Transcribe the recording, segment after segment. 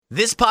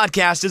This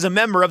podcast is a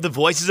member of the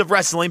Voices of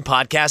Wrestling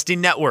Podcasting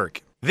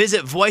Network.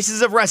 Visit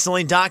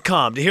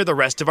voicesofwrestling.com to hear the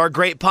rest of our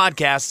great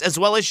podcasts, as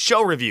well as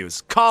show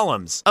reviews,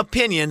 columns,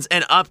 opinions,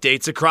 and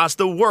updates across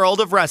the world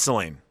of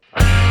wrestling.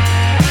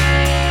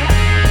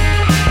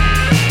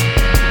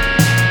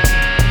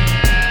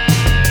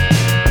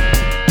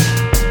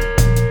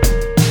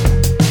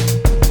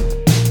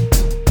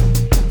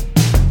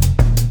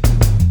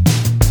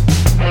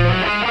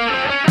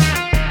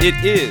 It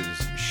is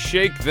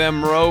Shake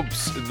Them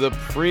Ropes, the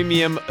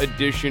premium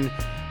edition.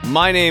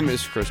 My name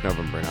is Chris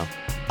Novembrino.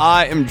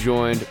 I am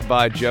joined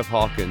by Jeff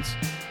Hawkins,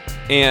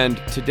 and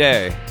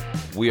today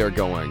we are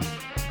going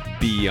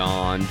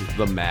beyond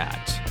the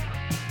mat.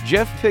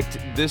 Jeff picked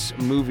this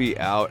movie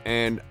out,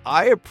 and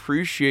I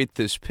appreciate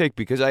this pick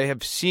because I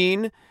have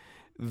seen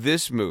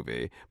this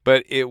movie,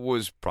 but it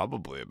was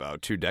probably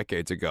about 2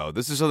 decades ago.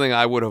 This is something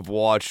I would have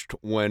watched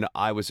when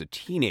I was a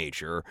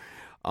teenager.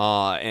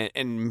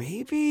 And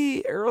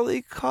maybe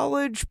early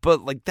college,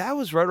 but like that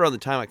was right around the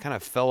time I kind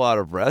of fell out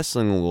of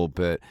wrestling a little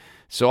bit.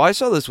 So I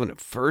saw this when it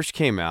first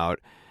came out,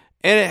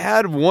 and it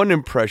had one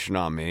impression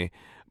on me,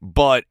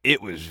 but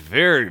it was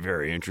very,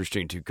 very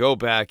interesting to go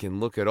back and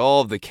look at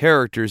all of the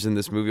characters in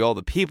this movie, all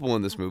the people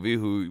in this movie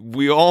who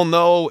we all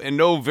know and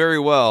know very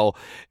well,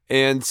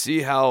 and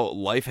see how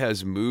life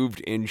has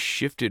moved and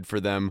shifted for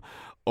them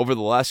over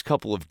the last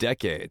couple of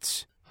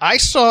decades. I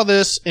saw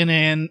this in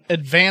an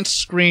advanced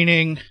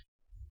screening,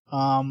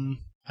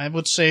 I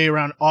would say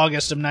around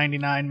August of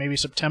 99, maybe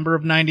September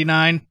of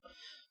 99.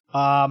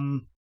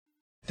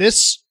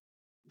 This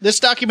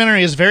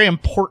documentary is very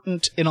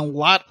important in a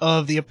lot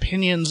of the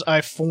opinions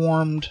I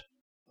formed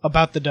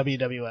about the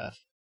WWF.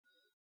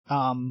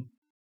 A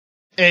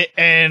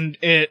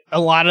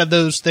lot of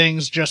those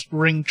things just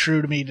ring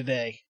true to me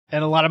today.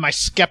 And a lot of my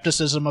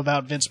skepticism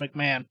about Vince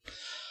McMahon.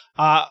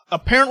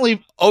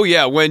 Apparently... Oh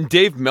yeah, when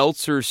Dave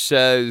Meltzer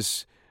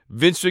says...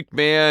 Vince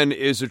McMahon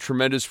is a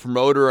tremendous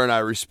promoter, and I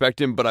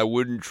respect him, but I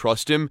wouldn't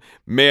trust him.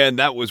 Man,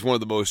 that was one of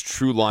the most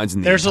true lines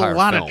in the entire film. There's a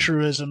lot of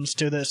truisms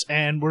to this,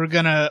 and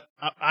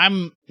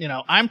I'm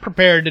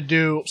prepared to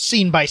do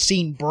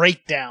scene-by-scene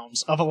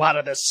breakdowns of a lot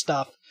of this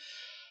stuff.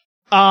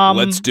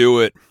 Let's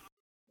do it.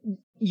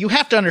 You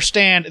have to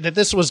understand that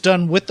this was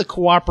done with the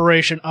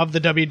cooperation of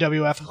the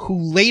WWF, who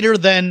later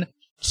then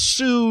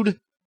sued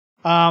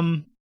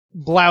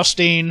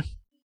Blaustein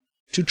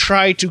to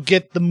try to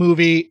get the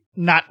movie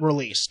not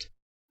released,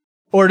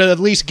 or to at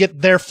least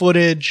get their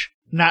footage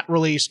not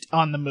released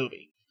on the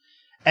movie.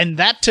 And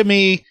that to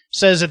me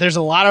says that there's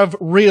a lot of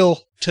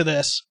real to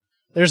this.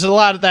 There's a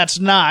lot that's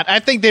not.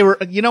 I think they were,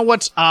 you know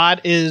what's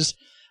odd is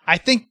I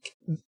think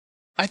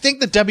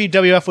the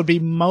WWF would be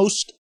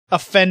most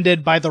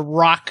offended by the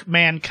Rock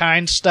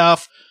Mankind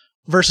stuff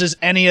versus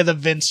any of the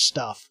Vince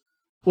stuff,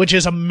 which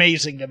is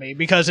amazing to me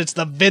because it's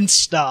the Vince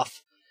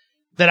stuff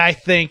that I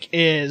think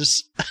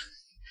is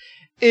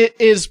it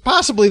is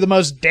possibly the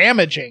most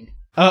damaging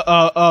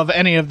of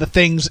any of the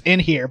things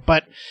in here.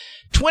 But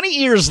 20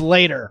 years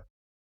later,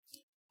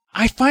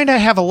 I find I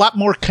have a lot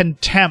more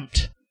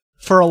contempt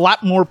for a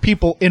lot more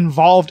people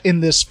involved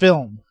in this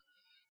film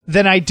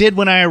than I did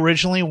when I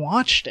originally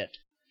watched it.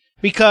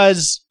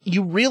 Because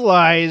you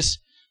realize,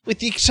 with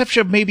the exception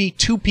of maybe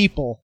 2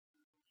 people,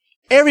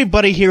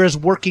 everybody here is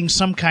working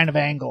some kind of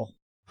angle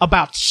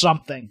about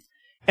something.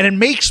 And it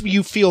makes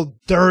you feel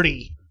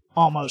dirty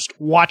almost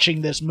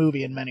watching this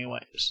movie in many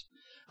ways.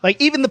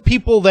 Like, even the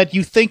people that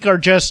you think are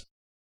just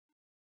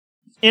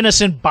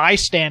innocent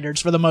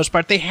bystanders for the most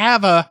part, they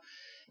have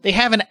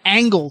an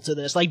angle to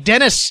this. Like,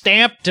 Dennis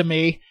Stamp, to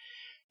me,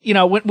 you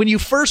know, when you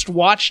first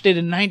watched it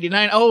in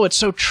 99, oh, it's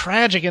so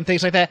tragic and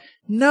things like that.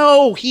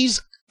 No,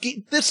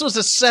 this was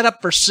a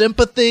setup for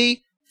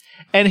sympathy.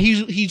 And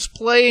he's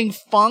playing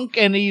funk,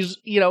 and he's a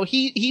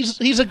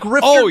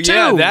grifter too. Oh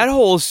yeah, that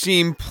whole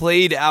scene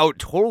played out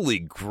totally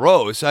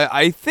gross.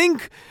 I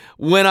think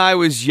when I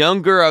was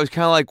younger, I was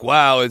kind of like,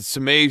 wow, it's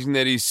amazing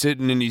that he's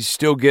sitting and he's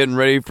still getting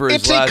ready for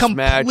his last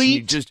match.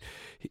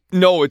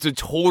 No, it's a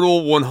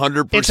total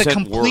 100% It's a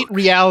complete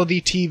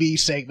reality TV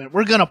segment.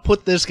 We're gonna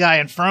put this guy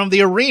in front of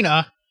the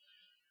arena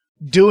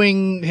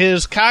doing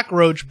his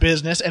cockroach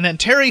business, and then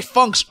Terry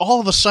Funk's all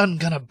of a sudden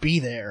gonna be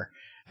there.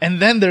 And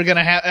then they're going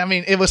to have... I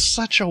mean, it was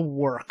such a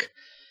work.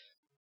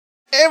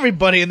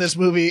 Everybody in this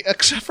movie,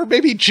 except for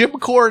maybe Jim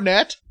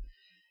Cornette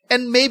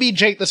and maybe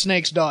Jake the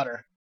Snake's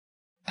daughter,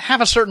 have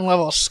a certain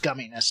level of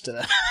scumminess to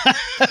them.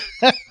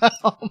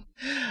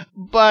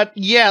 But,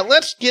 yeah,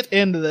 let's get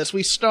into this.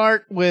 We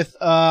start with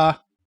It's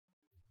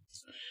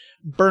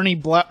Bernie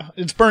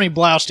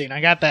Blaustein.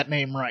 I got that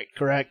name right,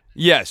 correct?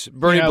 Yes,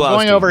 Bernie Blaustein.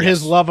 Going over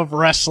his love of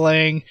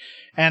wrestling...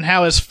 and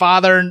how his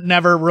father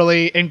never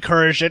really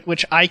encouraged it,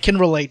 which I can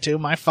relate to.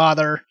 My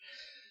father,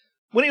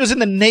 when he was in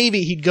the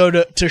Navy, he'd go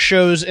to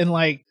shows in,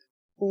 like,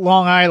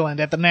 Long Island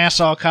at the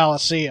Nassau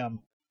Coliseum.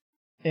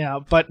 You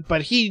know,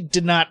 but he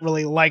did not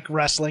really like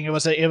wrestling. It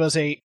was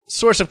a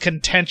source of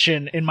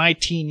contention in my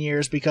teen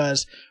years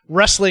because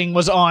wrestling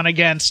was on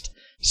against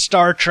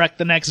Star Trek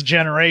The Next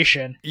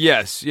Generation.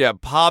 Yes, yeah.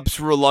 Pops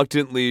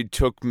reluctantly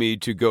took me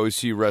to go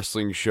see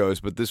wrestling shows,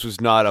 but this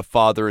was not a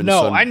father and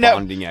son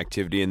bonding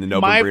activity in the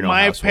Noble My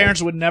household.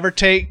 parents would never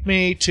take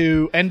me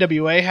to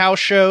NWA house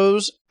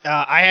shows.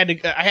 I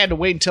had to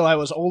wait until I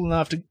was old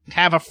enough to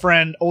have a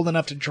friend old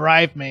enough to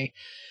drive me,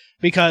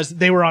 because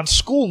they were on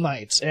school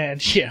nights,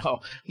 and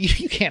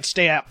you can't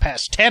stay out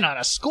past 10 on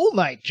a school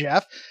night,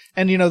 Jeff.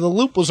 And the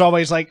loop was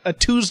always like a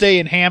Tuesday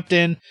in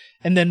Hampton,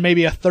 and then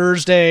maybe a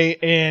Thursday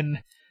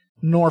in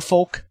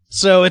Norfolk.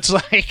 So it's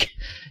like,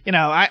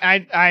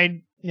 I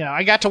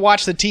got to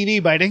watch the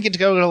TV, but I didn't get to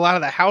go to a lot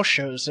of the house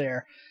shows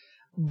there.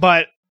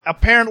 But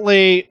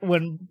apparently,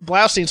 when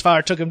Blaustein's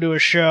father took him to a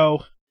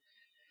show,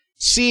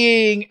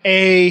 seeing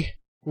a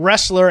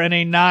wrestler in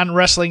a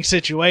non-wrestling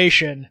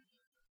situation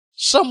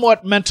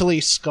somewhat mentally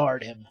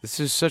scarred him. This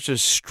is such a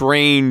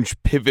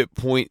strange pivot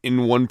point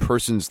in one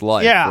person's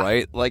life,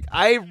 right? Like,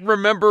 I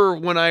remember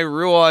when I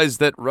realized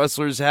that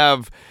wrestlers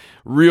have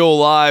real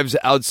lives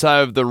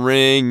outside of the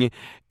ring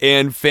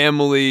and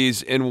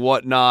families and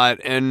whatnot,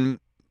 and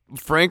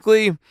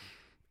frankly,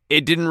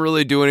 it didn't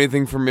really do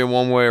anything for me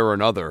one way or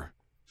another.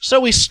 So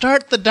we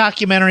start the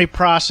documentary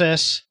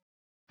process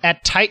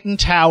at Titan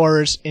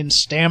Towers in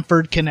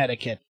Stamford,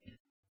 Connecticut,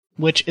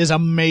 which is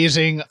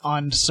amazing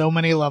on so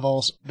many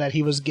levels that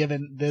he was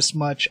given this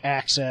much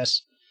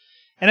access.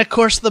 And of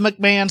course, the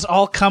McMahons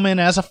all come in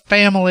as a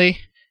family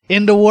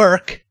into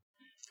work,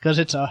 because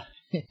it's a,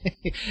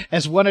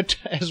 as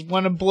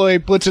one employee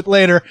puts it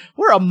later,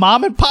 we're a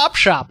mom and pop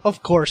shop.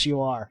 Of course you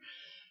are.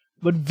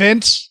 But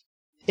Vince,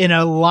 in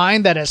a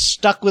line that has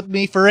stuck with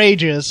me for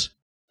ages,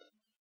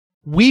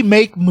 we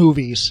make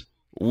movies.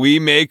 We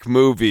make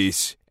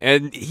movies.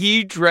 And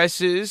he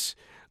dresses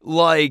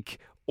like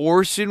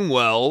Orson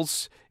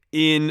Welles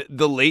in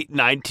the late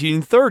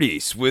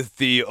 1930s with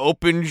the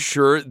open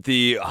shirt,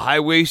 the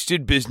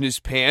high-waisted business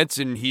pants,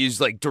 and he's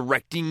like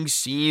directing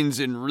scenes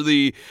and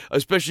really,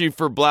 especially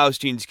for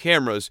Blaustein's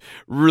cameras,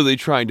 really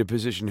trying to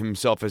position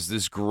himself as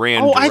this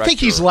grand director. I think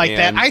he's like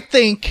that. I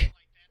think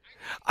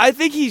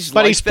he's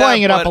but like he's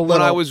playing that, it up a little.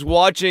 When I was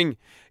watching...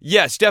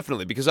 Yes,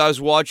 definitely, because I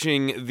was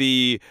watching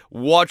the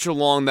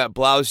watch-along that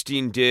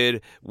Blaustein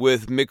did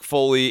with Mick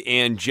Foley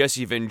and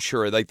Jesse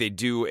Ventura. Like, they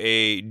do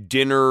a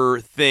dinner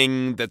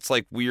thing that's,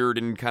 like, weird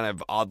and kind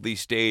of oddly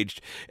staged.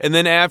 And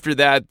then after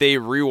that, they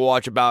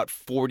rewatch about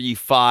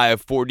 45,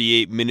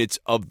 48 minutes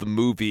of the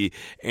movie,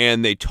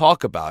 and they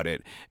talk about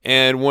it.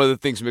 And one of the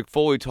things Mick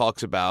Foley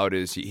talks about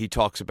is he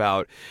talks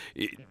about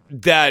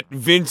that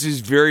Vince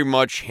is very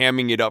much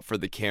hamming it up for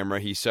the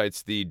camera. He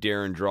cites the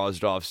Darren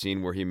Drozdoff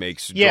scene where he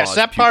makes Yes,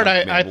 that part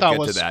I thought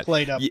was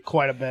played up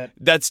quite a bit.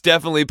 That's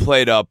definitely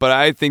played up, but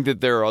I think that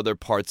there are other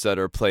parts that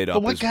are played up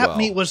as well. But what got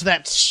me was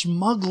that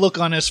smug look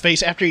on his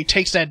face after he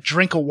takes that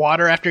drink of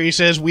water after he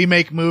says, we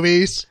make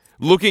movies.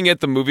 Looking at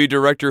the movie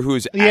director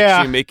who's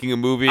actually making a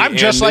movie, I'm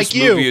just and like this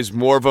you. movie is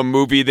more of a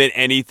movie than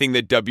anything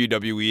that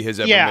WWE has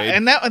ever made.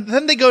 And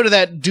then they go to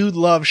that Dude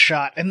Love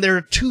shot, and there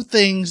are two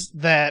things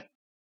that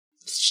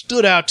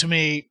stood out to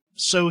me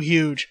so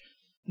huge.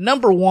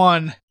 Number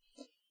one,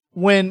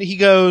 when he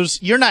goes,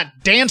 "You're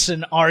not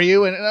dancing, are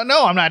you?" And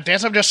no, I'm not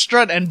dancing, I'm just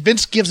strutting. And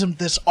Vince gives him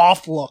this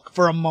off look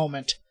for a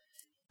moment.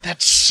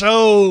 That's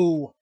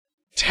so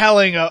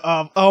telling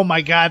of, oh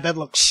my God, that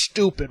looks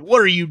stupid.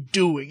 What are you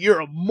doing?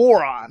 You're a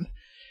moron.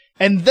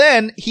 And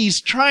then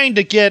he's trying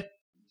to get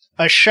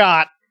a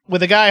shot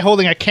with a guy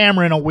holding a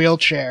camera in a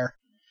wheelchair.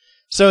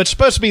 So it's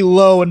supposed to be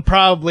low and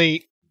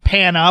probably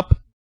pan up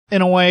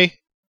in a way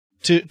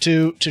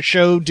to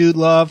show Dude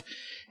Love.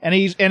 And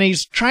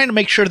he's trying to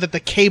make sure that the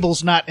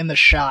cable's not in the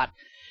shot.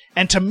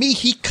 And to me,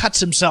 he cuts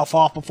himself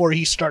off before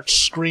he starts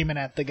screaming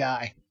at the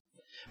guy.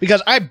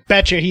 Because I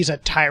bet you he's a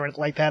tyrant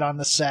like that on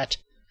the set.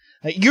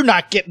 You're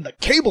not getting the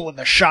cable in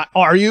the shot,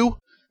 are you?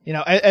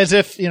 As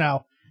if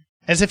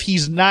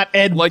he's not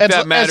Ed. Like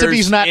that matters. As if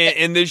he's not.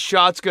 And this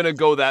shot's gonna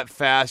go that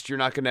fast. You're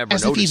not gonna ever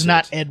notice it. As if he's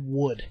not Ed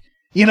Wood.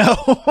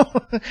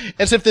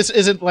 As if this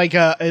isn't like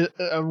a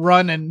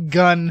run and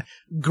gun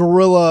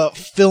guerrilla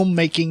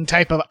filmmaking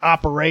type of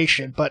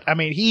operation. But I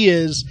mean, he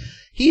is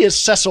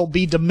Cecil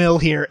B.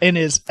 DeMille here in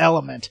his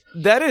element.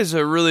 That is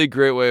a really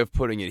great way of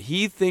putting it.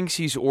 He thinks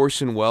he's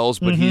Orson Welles,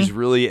 but he's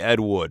really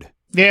Ed Wood.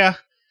 Yeah.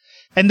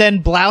 And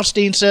then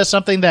Blaustein says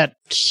something that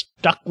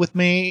stuck with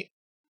me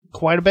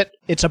quite a bit.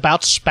 It's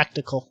about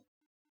spectacle.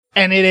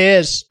 And it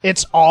is.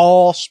 It's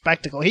all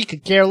spectacle. He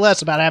could care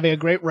less about having a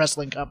great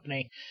wrestling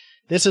company.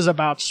 This is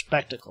about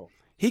spectacle.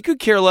 He could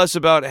care less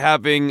about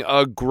having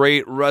a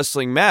great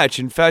wrestling match.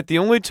 In fact, the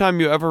only time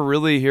you ever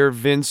really hear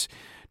Vince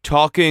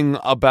talking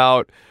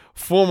about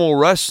formal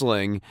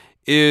wrestling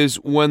is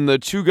when the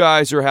two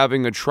guys are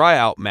having a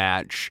tryout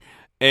match,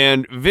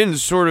 and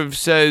Vince sort of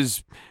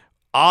says,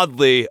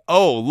 oddly,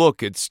 oh,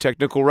 look, it's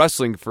technical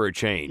wrestling for a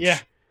change. Yeah.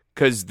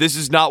 Because this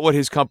is not what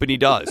his company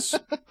does.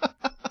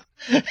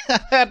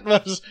 That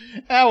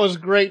was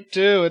great,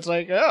 too. It's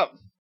like, oh.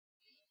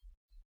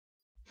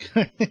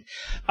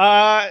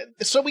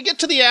 So we get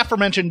to the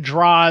aforementioned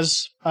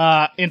Droz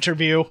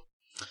interview.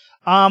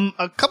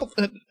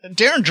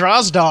 Darren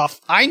Drozdoff,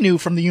 I knew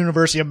from the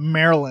University of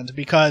Maryland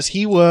because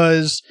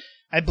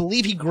I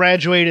believe he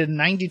graduated in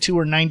 92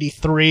 or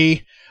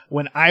 93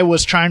 when I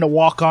was trying to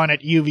walk on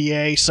at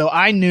UVA. So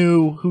I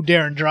knew who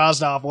Darren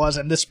Drozdoff was,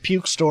 and this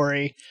puke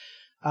story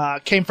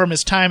came from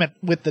his time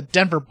with the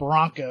Denver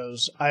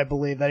Broncos, I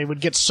believe, that he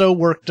would get so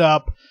worked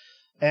up.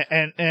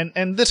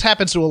 And this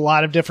happens to a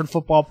lot of different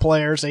football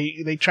players.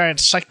 They try and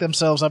psych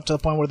themselves up to the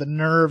point where the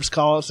nerves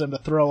cause them to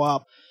throw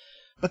up.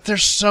 But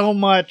there's so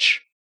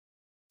much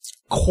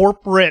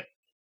corporate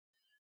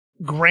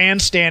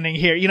grandstanding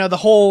here. You know, the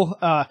whole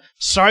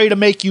sorry to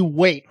make you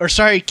wait or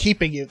sorry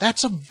keeping you.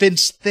 That's a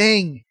Vince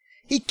thing.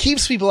 He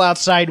keeps people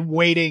outside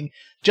waiting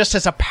just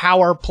as a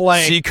power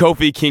play. See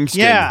Kofi Kingston.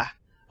 Yeah.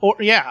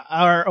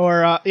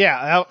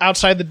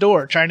 Outside the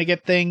door trying to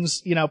get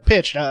things,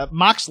 pitched.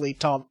 Moxley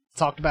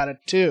talked about it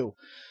too.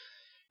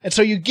 And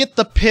so you get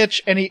the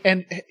pitch and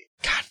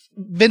God,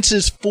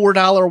 Vince's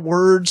 $4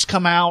 words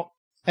come out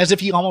as if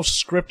he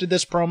almost scripted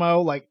this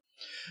promo, like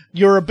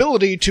your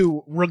ability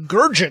to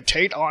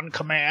regurgitate on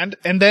command.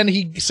 And then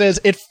he says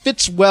it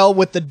fits well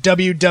with the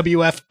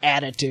WWF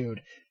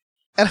attitude.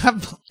 And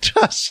I'm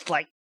just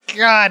like,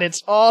 God,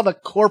 it's all the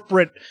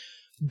corporate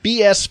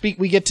BS speak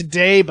we get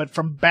today, but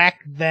from back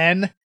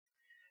then.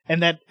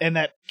 And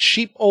that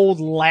cheap old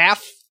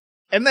laugh.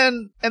 And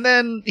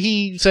then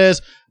he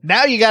says,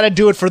 now you got to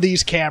do it for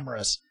these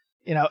cameras.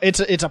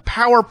 It's a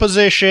power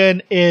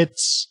position.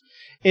 It's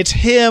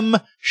him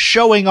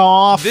showing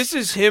off. This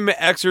is him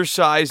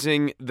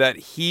exercising that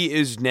he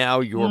is now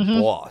your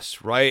boss,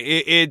 right?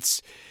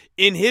 It's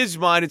in his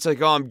mind, it's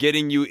like, oh, I'm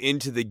getting you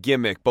into the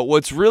gimmick. But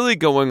what's really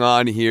going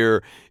on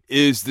here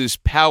is this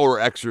power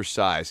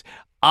exercise.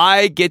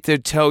 I get to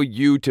tell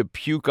you to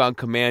puke on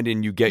command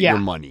and you get your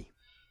money.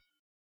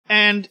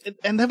 And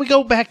then we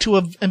go back to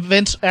a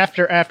Vince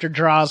after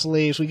Droz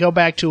leaves. We go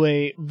back to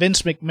a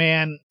Vince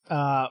McMahon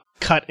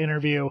cut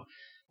interview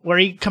where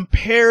he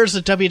compares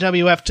the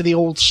WWF to the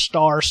old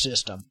STR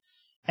system.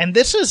 And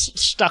this has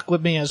stuck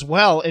with me as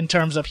well in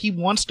terms of he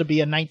wants to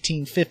be a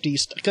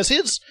 1950s, because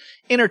his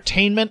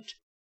entertainment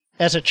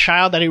as a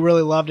child that he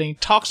really loved, and he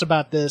talks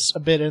about this a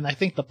bit in, I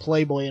think, the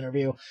Playboy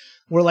interview,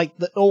 were like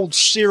the old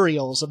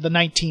serials of the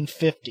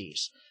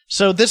 1950s.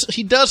 So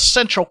he does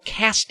central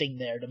casting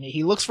there to me.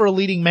 He looks for a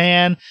leading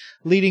man,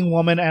 leading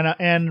woman,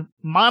 and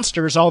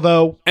monsters,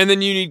 although... And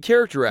then you need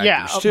character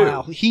actors, too.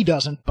 Well, he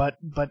doesn't, but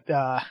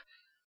the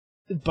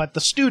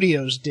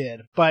studios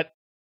did. But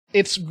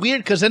it's weird,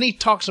 because then he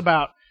talks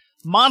about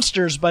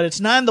monsters, but it's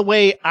not in the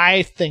way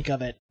I think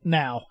of it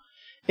now.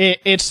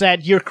 It's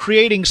that you're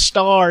creating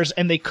stars,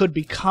 and they could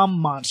become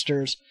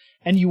monsters,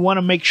 and you want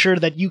to make sure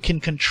that you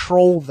can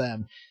control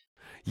them.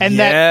 And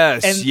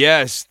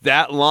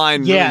that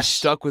line really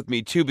stuck with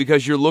me too,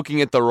 because you're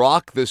looking at The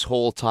Rock this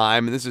whole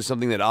time, and this is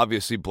something that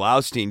obviously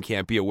Blaustein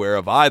can't be aware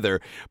of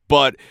either,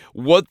 but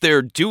what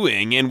they're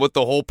doing and what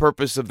the whole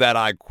purpose of that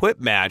I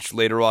Quit match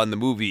later on in the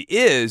movie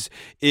is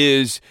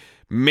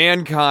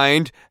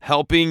Mankind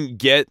helping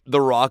get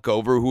The Rock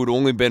over, who had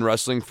only been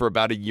wrestling for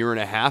about a year and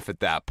a half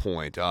at that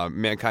point.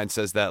 Mankind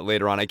says that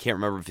later on. I can't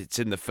remember if it's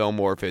in the film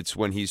or if it's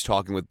when he's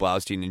talking with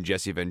Blaustein and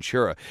Jesse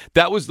Ventura.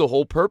 That was the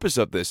whole purpose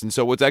of this. And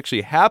so what's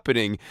actually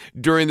happening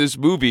during this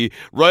movie,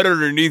 right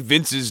underneath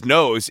Vince's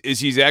nose,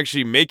 is he's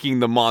actually making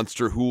the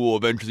monster who will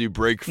eventually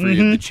break free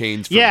of the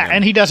chains from him.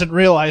 And he doesn't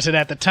realize it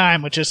at the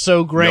time, which is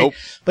so great. Nope.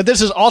 But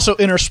this is also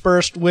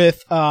interspersed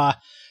with...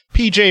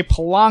 PJ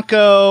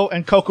Polanco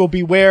and Coco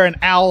Beware and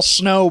Al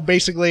Snow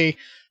basically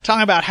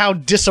talking about how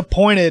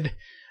disappointed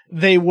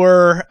they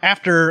were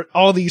after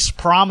all these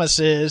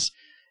promises.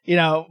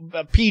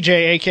 PJ,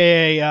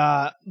 aka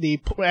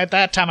at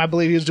that time I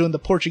believe he was doing the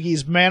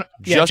Portuguese man,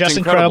 Just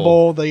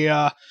Incredible,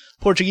 the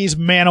Portuguese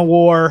Man of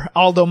War,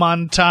 Aldo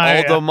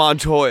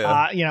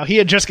Montoya. He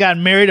had just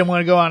gotten married and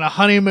wanted to go on a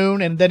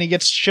honeymoon, and then he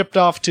gets shipped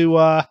off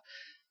to.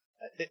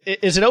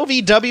 Is it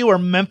OVW or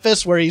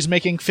Memphis where he's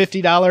making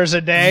 $50 a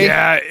day?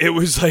 Yeah, it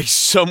was like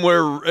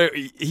somewhere.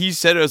 He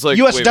said it was like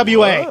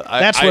USWA.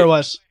 That's where it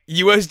was.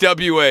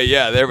 USWA.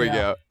 Yeah, there we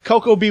go.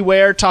 Coco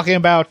Beware talking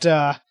about.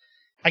 I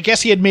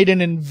guess he had made an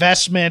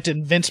investment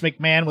and Vince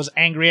McMahon was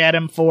angry at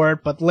him for it.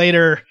 But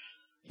later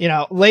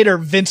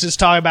Vince is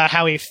talking about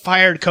how he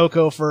fired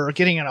Coco for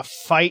getting in a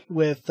fight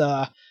with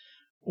the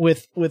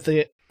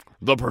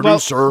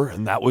producer,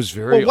 and that was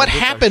very. Well, what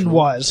happened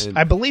was,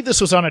 I believe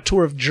this was on a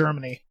tour of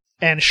Germany.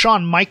 And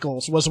Shawn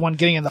Michaels was the one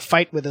getting in the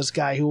fight with this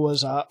guy who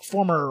was a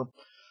former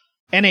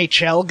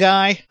NHL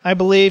guy, I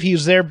believe. He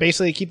was there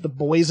basically to keep the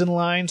boys in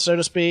line, so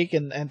to speak,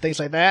 and things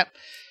like that.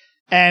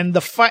 And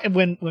the fight,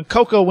 when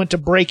Coco went to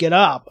break it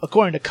up,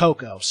 according to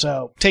Coco,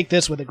 so take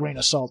this with a grain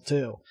of salt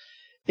too,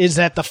 is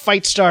that the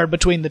fight started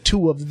between the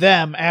two of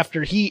them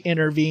after he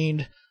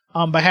intervened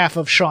on behalf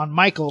of Shawn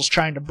Michaels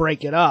trying to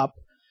break it up.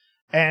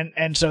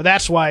 And so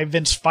that's why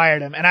Vince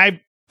fired him. And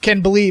I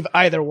can believe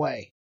either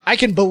way. I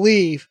can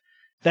believe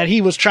that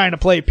he was trying to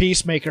play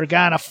peacemaker,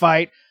 got in a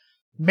fight,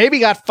 maybe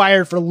got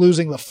fired for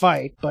losing the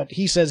fight, but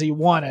he says he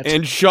won it.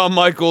 And Shawn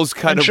Michaels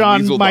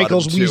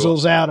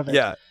weasels out of it.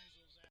 Yeah.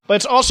 But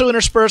it's also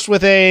interspersed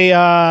with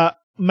a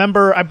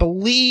member, I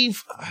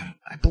believe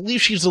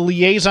she's the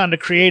liaison to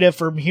creative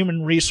for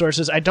human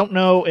resources. I don't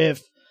know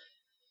if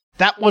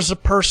that was the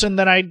person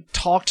that I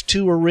talked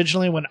to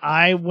originally when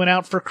I went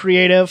out for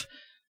creative.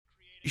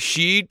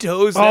 She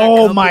toes that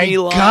company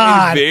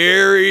line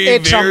very,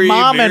 it's very, a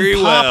mom very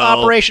and pop well.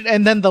 operation,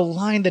 and then the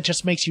line that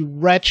just makes you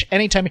retch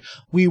anytime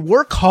we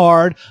work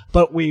hard,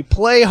 but we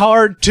play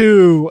hard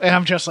too. And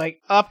I'm just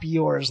like, up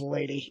yours,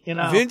 lady. You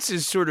know, Vince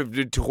is sort of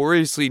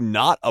notoriously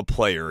not a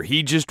player.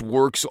 He just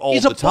works all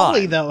He's the a time.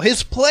 bully, though.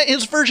 His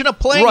version of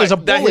playing is a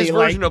bully. His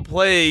version of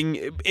playing,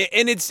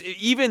 and it's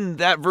even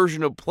that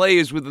version of play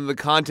is within the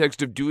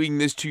context of doing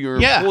this to your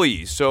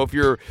employees. So if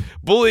you're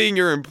bullying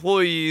your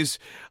employees,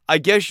 I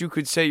guess you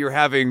could say you're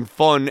having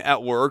fun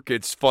at work.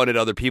 It's fun at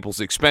other people's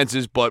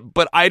expenses, but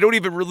I don't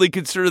even really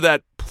consider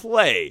that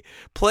play.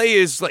 Play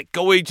is like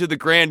going to the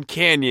Grand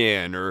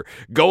Canyon or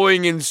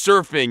going and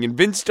surfing, and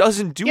Vince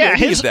doesn't do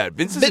any of that.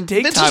 Vince doesn't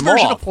take Vince's time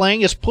version off. of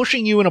playing is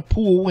pushing you in a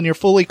pool when you're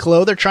fully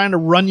clothed. They're trying to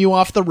run you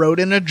off the road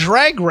in a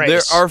drag race.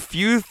 There are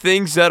few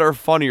things that are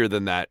funnier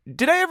than that.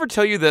 Did I ever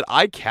tell you that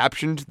I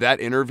captioned that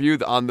interview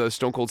on the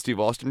Stone Cold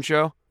Steve Austin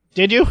show?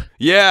 Did you?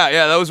 Yeah,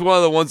 that was one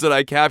of the ones that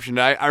I captioned.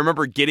 I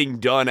remember getting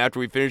done after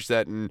we finished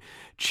that and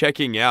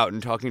checking out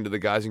and talking to the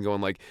guys and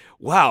going like,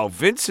 wow,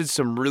 Vince did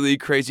some really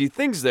crazy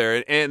things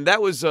there. And that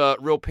was a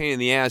real pain in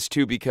the ass,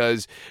 too,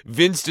 because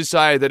Vince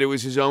decided that it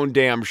was his own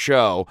damn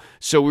show.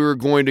 So we were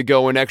going to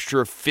go an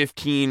extra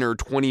 15 or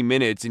 20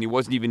 minutes, and he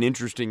wasn't even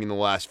interesting in the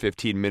last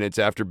 15 minutes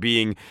after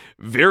being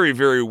very,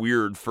 very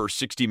weird for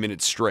 60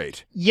 minutes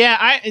straight.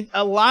 Yeah,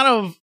 a lot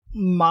of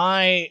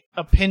my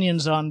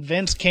opinions on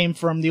Vince came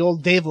from the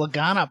old Dave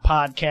Lagana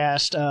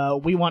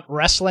podcast, We Want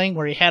Wrestling,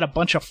 where he had a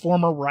bunch of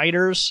former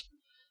writers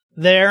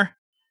there.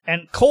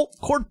 And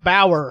Court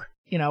Bauer,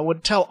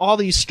 would tell all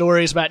these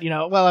stories about,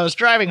 well, I was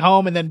driving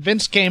home and then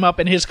Vince came up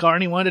in his car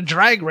and he wanted a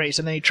drag race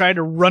and then he tried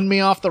to run me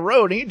off the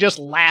road and he just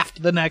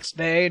laughed the next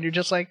day and you're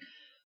just like,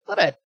 what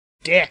a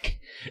dick.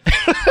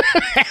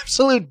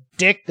 Absolute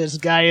dick this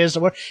guy is.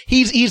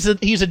 He's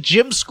a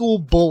gym school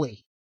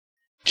bully.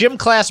 Gym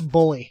class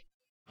bully.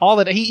 All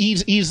that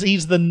he's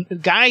the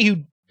guy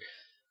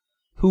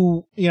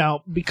who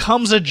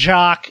becomes a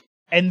jock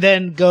and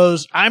then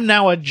goes, I'm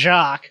now a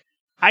jock.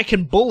 I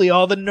can bully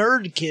all the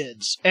nerd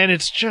kids. And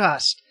it's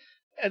just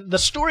the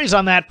stories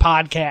on that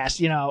podcast,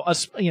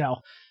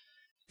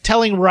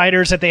 telling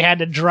writers that they had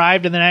to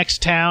drive to the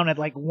next town at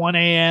like 1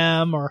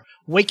 a.m. or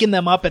waking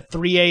them up at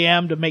 3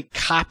 a.m. to make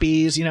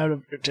copies,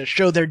 to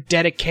show their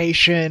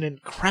dedication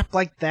and crap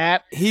like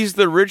that. He's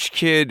the rich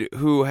kid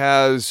who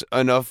has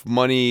enough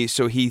money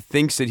so he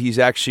thinks that he's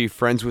actually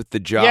friends with the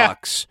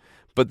jocks. Yeah.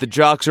 But the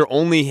jocks are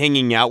only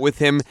hanging out with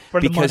him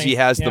because he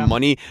has the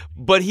money.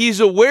 But he's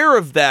aware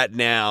of that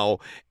now,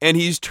 and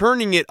he's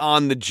turning it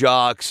on the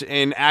jocks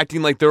and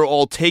acting like they're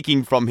all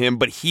taking from him,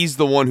 but he's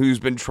the one who's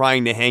been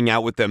trying to hang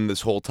out with them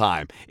this whole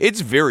time.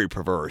 It's very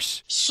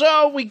perverse.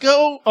 So we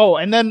go... Oh,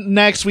 and then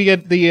next we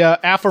get the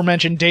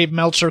aforementioned Dave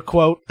Meltzer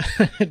quote.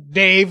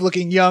 Dave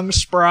looking young,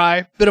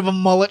 spry, bit of a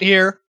mullet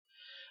here.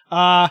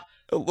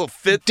 A little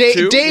fit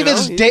too. Dave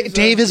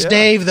is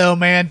Dave though,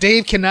 man.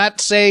 Dave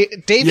cannot say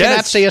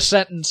a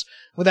sentence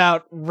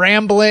without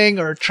rambling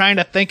or trying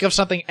to think of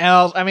something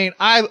else. I mean,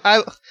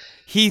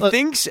 he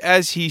thinks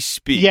as he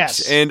speaks.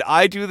 Yes. And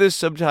I do this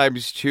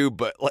sometimes too,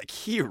 but like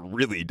he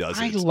really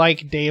doesn't. I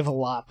like Dave a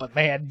lot, but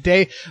man,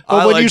 Dave.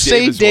 But when you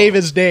say Dave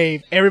is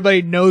Dave,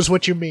 everybody knows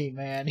what you mean,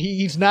 man.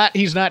 He's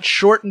not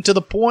short and to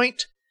the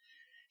point.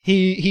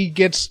 He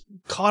gets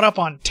caught up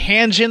on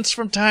tangents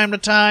from time to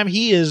time.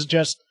 He is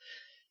just.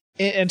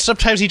 And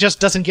sometimes he just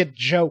doesn't get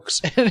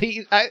jokes.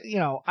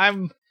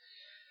 And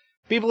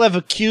people have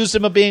accused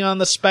him of being on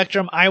the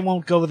spectrum. I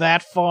won't go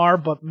that far,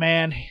 but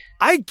man,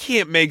 I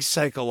can't make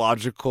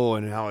psychological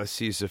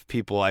analyses of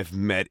people I've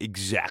met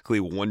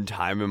exactly one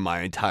time in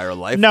my entire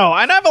life. No,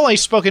 and I've only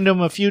spoken to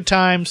him a few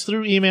times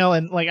through email,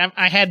 and like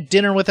I had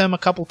dinner with him a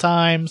couple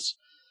times.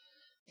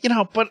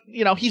 But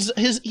he's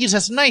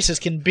as nice as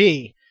can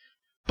be.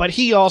 But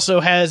he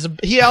also has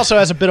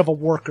a bit of a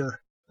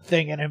worker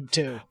thing in him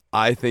too.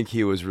 I think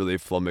he was really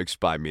flummoxed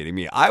by meeting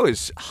me. I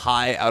was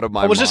high out of my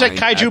mind. Was this at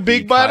Kaiju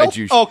Big Battle?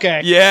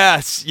 Okay.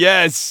 Yes.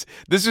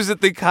 This was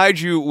at the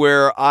Kaiju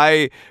where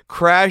I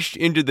crashed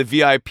into the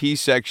VIP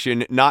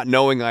section, not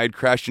knowing I had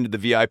crashed into the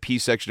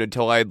VIP section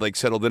until I had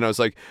settled in. I was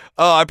like,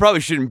 oh, I probably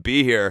shouldn't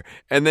be here.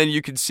 And then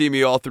you could see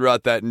me all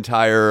throughout that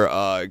entire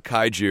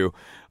Kaiju.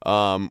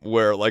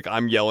 Where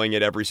I'm yelling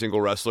at every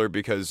single wrestler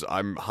because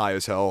I'm high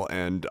as hell,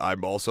 and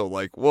I'm also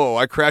like, whoa,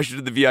 I crashed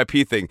into the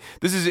VIP thing.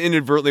 This is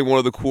inadvertently one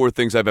of the cooler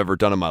things I've ever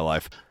done in my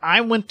life.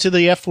 I went to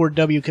the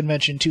F4W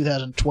convention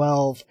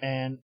 2012,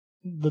 and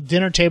the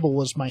dinner table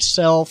was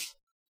myself,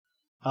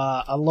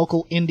 a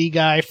local indie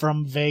guy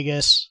from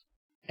Vegas,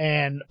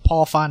 and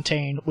Paul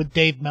Fontaine with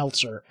Dave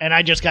Meltzer, and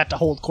I just got to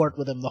hold court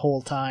with him the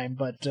whole time,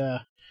 but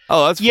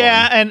Oh, that's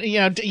yeah, fun.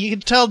 and you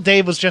could tell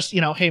Dave was just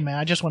hey man,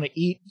 I just want to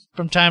eat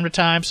from time to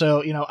time,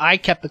 so I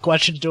kept the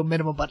questions to a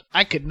minimum, but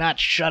I could not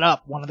shut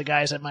up one of the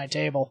guys at my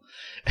table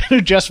who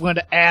just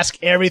wanted to ask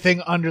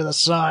everything under the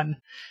sun.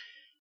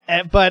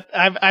 But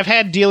I've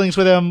had dealings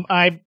with him.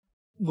 I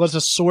was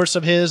a source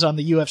of his on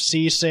the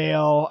UFC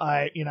sale.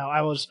 I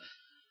was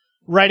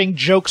writing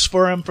jokes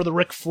for him for the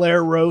Ric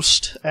Flair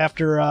roast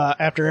after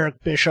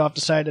Eric Bischoff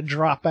decided to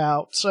drop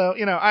out. So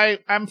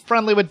I'm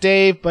friendly with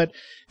Dave, but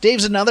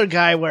Dave's another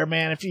guy where,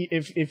 man,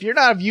 if you're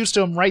not used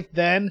to him right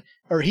then,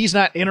 or he's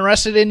not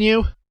interested in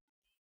you,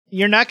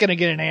 you're not going to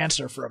get an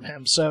answer from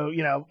him. So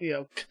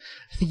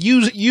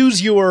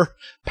use your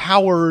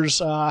powers.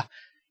 God,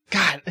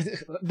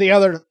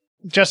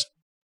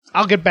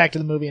 I'll get back to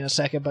the movie in a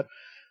second, but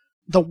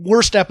the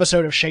worst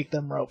episode of Shake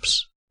Them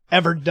Ropes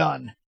ever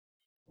done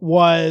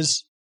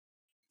was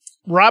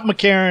Rob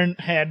McCarran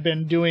had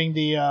been doing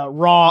the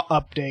Raw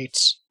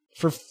updates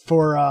for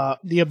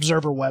the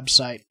Observer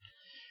website.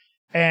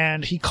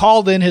 And he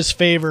called in his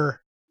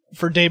favor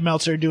for Dave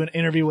Meltzer to do an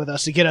interview with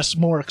us to get us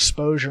more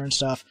exposure and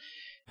stuff.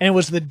 And it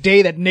was the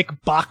day that Nick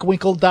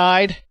Bockwinkel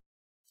died.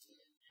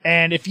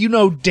 And if you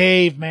know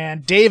Dave,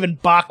 man, Dave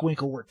and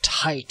Bockwinkel were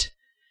tight.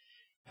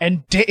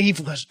 And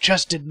Dave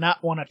just did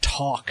not want to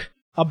talk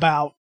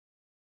about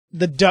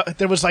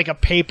there was like a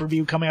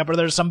pay-per-view coming up, or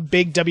there's some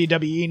big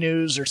WWE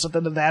news or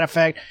something to that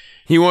effect.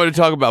 He wanted to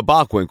talk about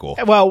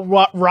Bockwinkel. Well,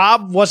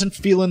 Rob wasn't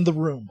feeling the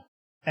room.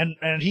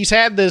 And he's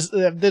had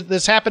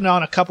this happened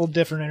on a couple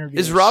different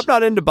interviews. Is Rob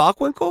not into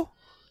Bockwinkel?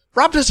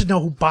 Rob doesn't know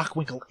who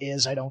Bockwinkel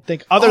is, I don't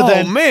think.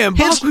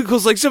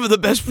 Bockwinkel's like some of the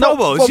best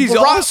promos. He's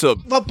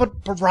awesome.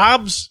 But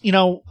Rob's,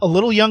 a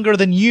little younger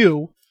than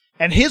you,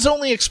 and his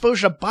only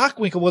exposure to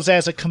Bockwinkel was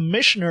as a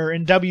commissioner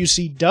in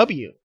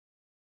WCW.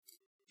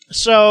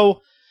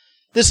 So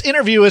this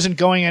interview isn't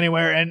going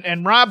anywhere,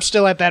 and Rob's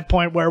still at that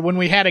point where when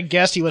we had a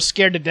guest, he was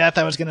scared to death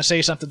I was going to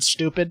say something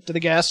stupid to the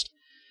guest.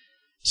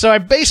 So I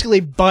basically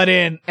butt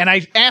in, and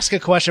I ask a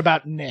question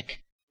about Nick.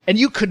 And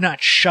you could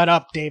not shut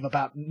up, Dave,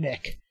 about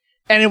Nick.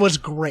 And it was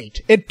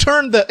great. It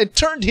turned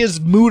his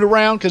mood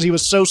around because he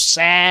was so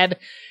sad.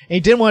 And he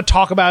didn't want to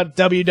talk about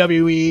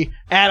WWE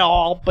at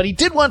all, but he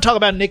did want to talk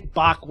about Nick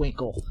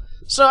Bockwinkel.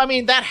 So,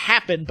 that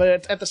happened,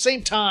 but at the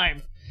same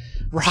time,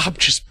 Rob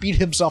just beat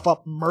himself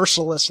up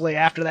mercilessly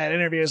after that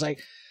interview. He was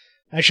like,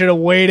 I should have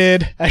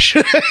waited. I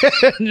should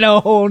have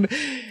known.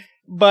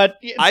 But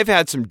I've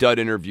had some dud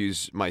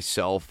interviews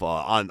myself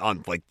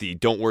on like the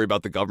don't worry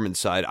about the government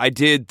side. I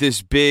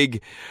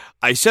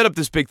set up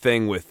this big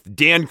thing with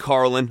Dan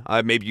Carlin.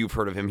 Maybe you've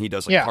heard of him. He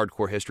does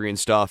hardcore history and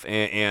stuff.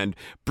 And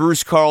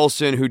Bruce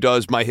Carlson, who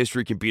does My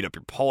History Can Beat Up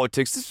Your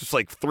Politics. This was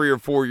like 3 or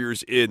 4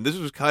 years in. This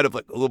was kind of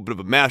like a little bit of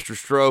a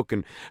masterstroke.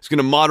 And I was going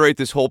to moderate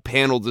this whole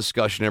panel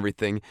discussion and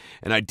everything.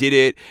 And I did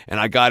it. And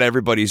I got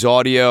everybody's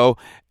audio.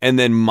 And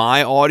then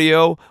my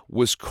audio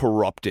was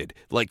corrupted.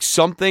 Like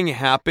something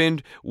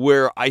happened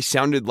where I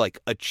sounded like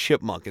a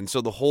chipmunk. And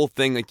so the whole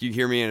thing, like you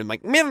hear me and I'm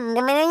like,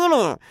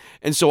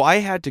 and so I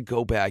had to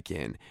go back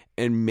in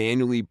and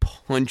manually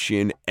punch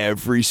in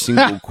every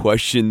single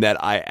question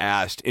that I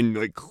asked and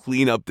like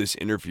clean up this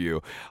interview.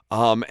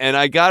 And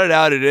I got it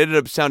out. It ended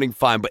up sounding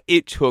fine, but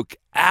it took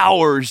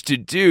hours to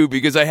do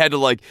because I had to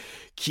like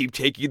keep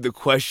taking the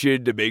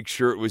question to make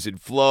sure it was in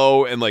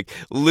flow and like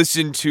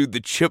listen to the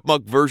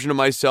chipmunk version of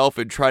myself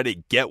and try to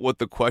get what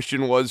the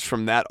question was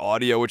from that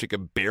audio, which I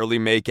could barely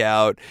make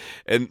out,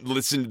 and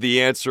listen to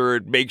the answer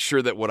and make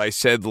sure that what I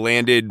said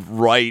landed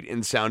right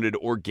and sounded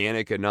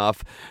organic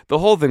enough. The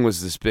whole thing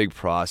was this big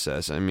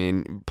process. I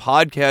mean,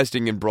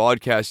 podcasting and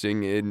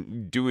broadcasting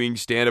and doing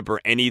stand-up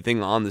or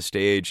anything on the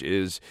stage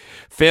is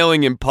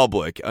failing in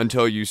public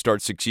until you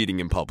start succeeding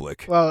in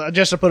public. Well,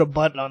 just to put a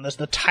button on this,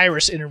 the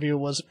Tyrus interview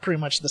was pretty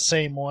much the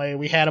same way.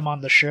 We had him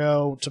on the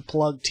show to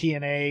plug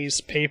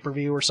TNA's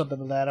pay-per-view or something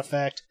to that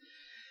effect.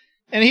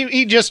 And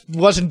he just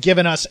wasn't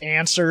giving us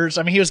answers.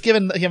 He was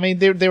given,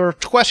 there were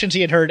questions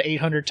he had heard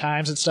 800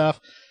 times and stuff.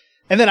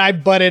 And then I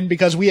butt in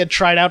because we had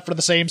tried out for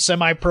the same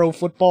semi-pro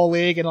football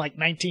league in like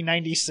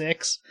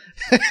 1996.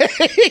 And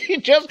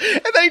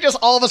then he just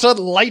all of a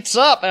sudden lights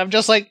up. And I'm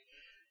just like,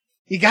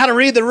 you gotta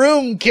read the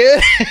room,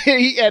 kid.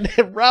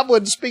 And Rob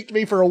wouldn't speak to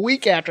me for a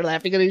week after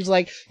that because he's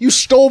like, you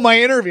stole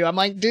my interview. I'm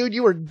like, dude,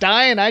 you were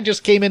dying. I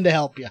just came in to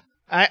help you.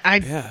 You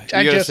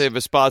gotta save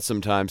a spot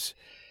sometimes.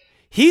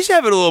 He's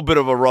having a little bit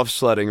of a rough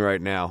sledding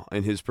right now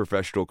in his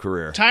professional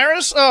career.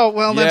 Tyrus? Oh,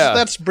 well,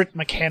 that's Britt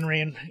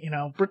McHenry, and,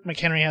 Britt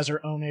McHenry has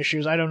her own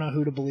issues. I don't know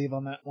who to believe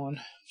on that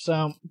one.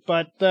 So,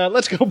 but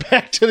let's go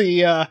back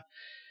to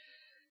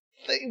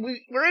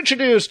we're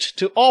introduced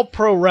to All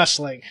Pro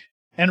Wrestling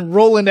and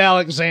Roland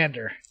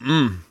Alexander.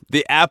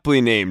 The aptly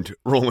named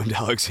Roland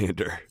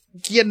Alexander.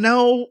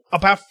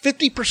 About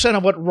 50%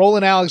 of what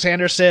Roland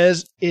Alexander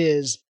says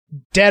is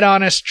dead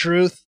honest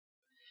truth.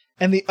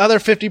 And the other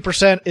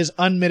 50% is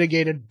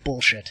unmitigated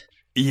bullshit.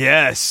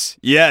 Yes.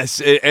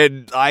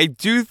 And I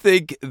do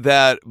think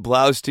that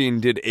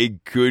Blaustein did a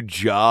good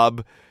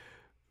job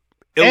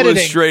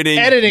illustrating.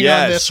 Editing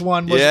on this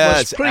one was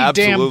pretty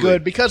absolutely. Damn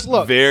good. Because,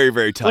 look, very,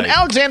 very tight. when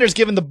Alexander's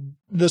given the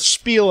the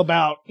spiel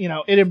about,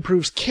 it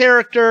improves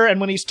character. And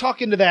when he's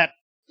talking to that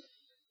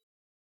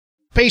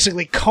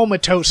basically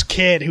comatose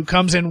kid who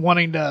comes in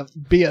wanting to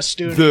be a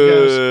student,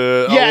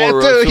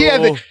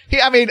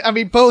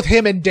 both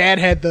him and Dad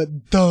had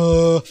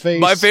the face.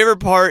 My favorite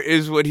part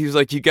is when he's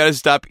like, you gotta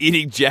stop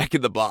eating Jack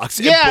in the Box.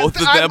 And both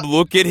of them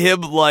look at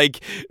him like,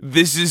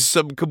 this is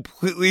some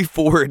completely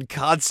foreign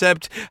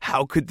concept.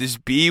 How could this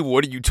be?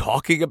 What are you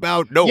talking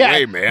about? No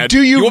way, man.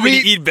 Do you want me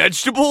to eat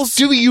vegetables?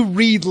 Do you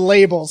read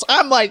labels?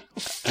 I'm like,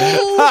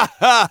 fool,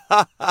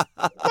 what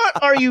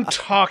are you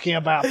talking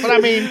about? But I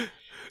mean...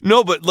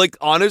 No, but like,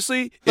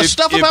 honestly... The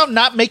stuff about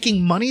not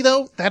making money,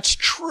 though, that's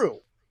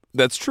true.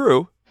 That's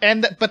true.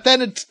 But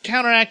then it's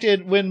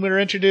counteracted when we're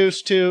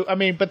introduced to...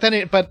 then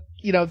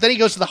he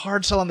goes to the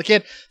hard sell on the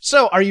kid.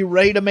 So, are you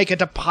ready to make a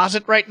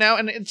deposit right now?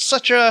 And it's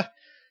such a...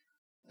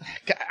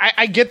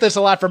 I get this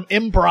a lot from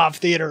improv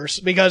theaters,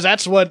 because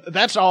that's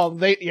all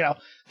they,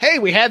 hey,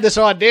 we had this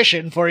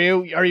audition for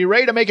you. Are you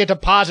ready to make a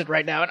deposit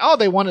right now? And all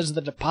they want is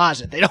the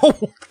deposit. They don't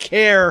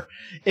care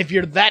if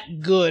you're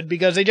that good,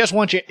 because they just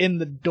want you in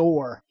the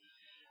door.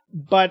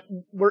 But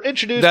we're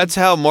introduced... That's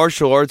how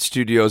martial arts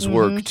studios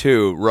work,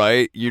 too,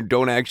 right? You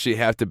don't actually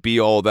have to be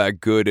all that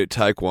good at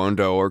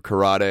taekwondo or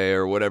karate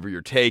or whatever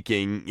you're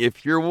taking.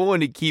 If you're willing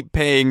to keep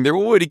paying, they're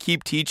willing to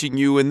keep teaching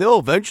you, and they'll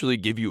eventually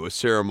give you a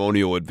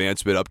ceremonial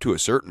advancement up to a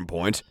certain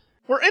point.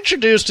 We're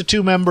introduced to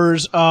two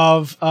members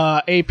of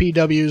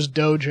APW's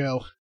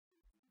dojo,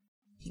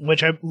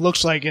 which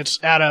looks like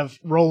it's out of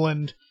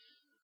Roland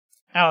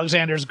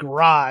Alexander's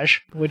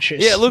garage, which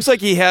is... Yeah, it looks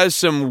like he has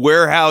some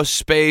warehouse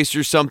space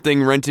or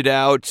something rented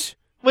out.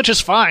 Which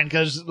is fine,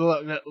 because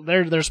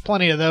there's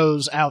plenty of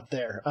those out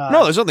there.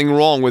 No, there's nothing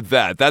wrong with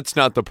that. That's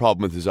not the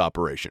problem with his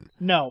operation.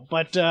 No,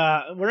 but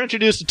we're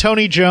introduced to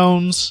Tony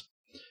Jones,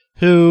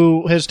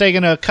 who has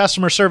taken a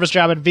customer service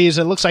job at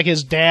Visa. It looks like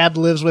his dad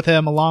lives with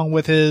him, along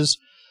with his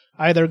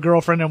either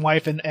girlfriend and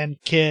wife and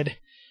kid.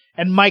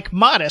 And Mike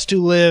Modest,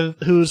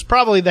 who's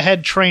probably the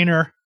head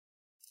trainer,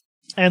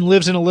 and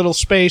lives in a little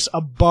space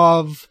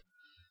above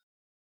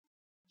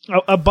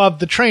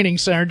the training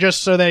center,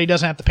 just so that he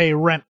doesn't have to pay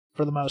rent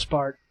for the most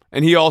part.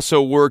 And he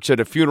also works at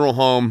a funeral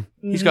home.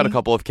 He's got a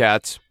couple of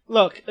cats.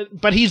 Look,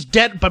 but he's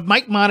dead. But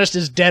Mike Modest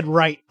is dead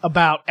right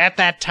about, at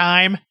that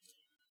time,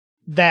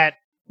 that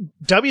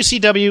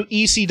WCW,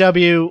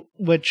 ECW,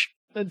 which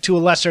to a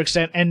lesser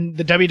extent, and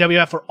the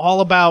WWF were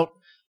all about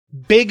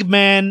big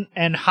men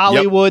and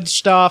Hollywood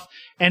stuff.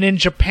 And in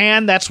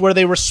Japan, that's where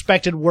they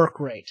respected work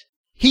rate.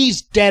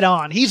 He's dead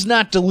on. He's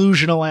not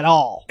delusional at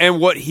all.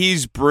 And what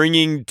he's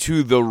bringing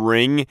to the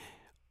ring,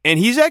 and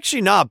he's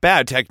actually not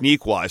bad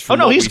technique-wise. Oh,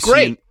 no, he's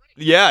great.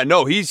 Yeah,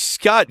 no, he's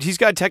got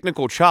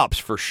technical chops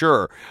for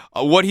sure.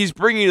 What he's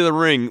bringing to the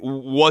ring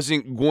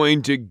wasn't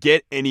going to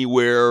get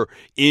anywhere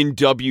in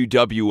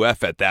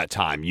WWF at that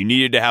time. You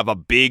needed to have a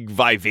big,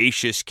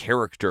 vivacious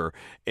character,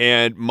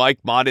 and Mike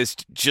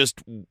Modest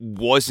just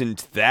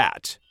wasn't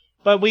that.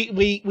 But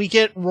we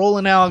get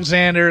Roland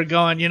Alexander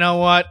going, you know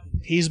what?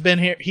 He's been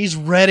here. He's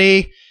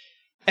ready.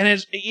 And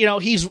it's,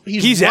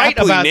 he's right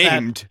about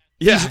named. That.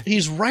 Yeah.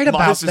 He's right about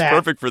Modest that. Is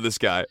perfect for this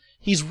guy.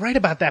 He's right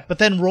about that. But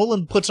then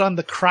Roland puts on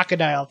the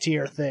crocodile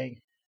tear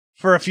thing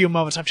for a few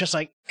moments. I'm just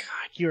like,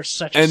 God, you're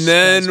such a And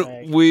then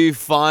scumbag. we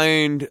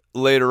find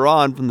later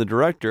on from the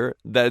director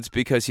that it's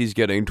because he's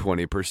getting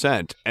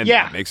 20%. And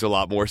that makes a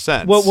lot more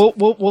sense. Well,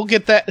 we'll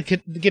get to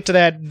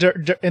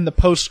that in the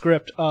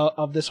postscript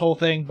of this whole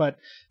thing. But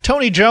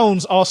Tony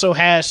Jones also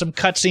has some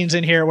cutscenes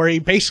in here where he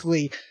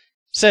basically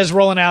says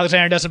Roland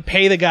Alexander doesn't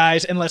pay the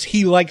guys unless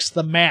he likes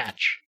the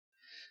match,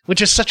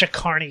 which is such a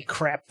carny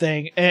crap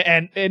thing.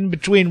 And in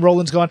between,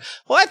 Roland's going,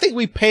 well, I think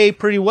we pay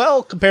pretty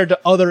well compared to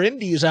other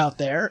indies out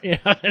there.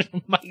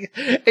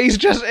 He's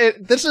just,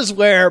 this is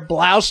where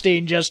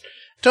Blaustein just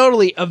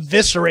totally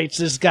eviscerates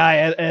this guy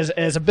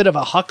as a bit of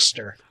a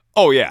huckster.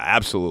 Oh, yeah,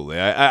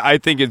 absolutely. I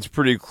think it's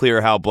pretty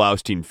clear how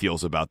Blaustein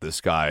feels about this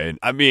guy. And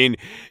I mean,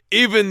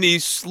 even the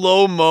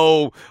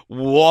slow-mo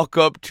walk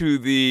up to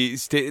the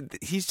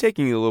he's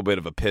taking a little bit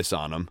of a piss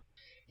on him.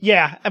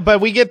 Yeah,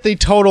 but we get the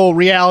total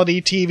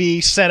reality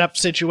TV setup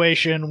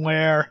situation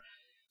where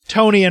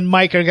Tony and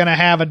Mike are going to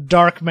have a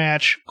dark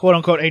match, quote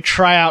unquote, a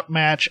tryout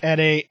match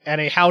at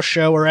a house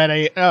show or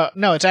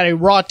it's at a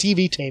Raw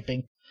TV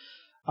taping.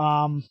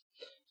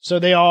 So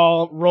they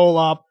all roll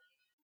up.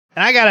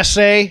 And I gotta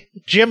say,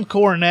 Jim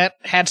Cornette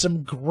had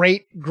some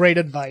great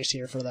advice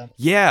here for them.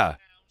 Yeah.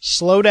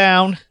 Slow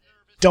down.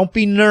 Don't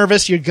be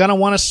nervous. You're gonna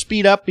want to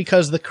speed up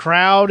because the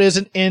crowd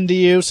isn't into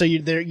you. So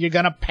you're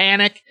gonna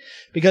panic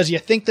because you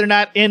think they're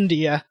not into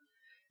you,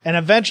 and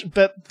eventually,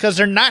 but because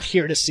they're not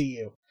here to see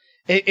you.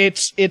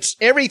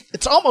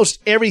 It's almost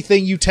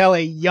everything you tell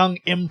a young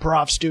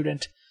improv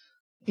student,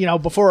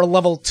 before a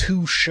level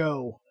 2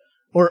 show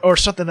or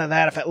something like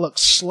that. If it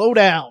looks, slow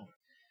down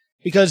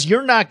because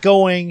you're not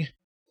going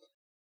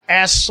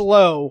as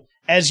slow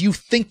as you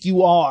think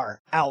you are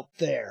out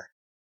there.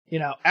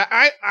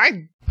 I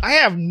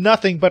have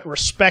nothing but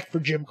respect for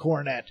Jim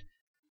Cornette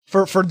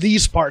for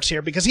these parts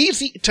here because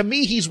to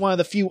me, he's one of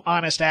the few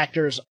honest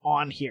actors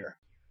on here.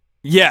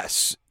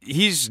 Yes,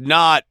 he's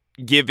not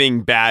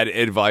giving bad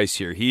advice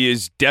here. He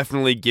is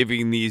definitely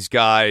giving these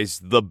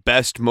guys the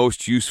best,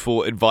 most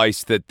useful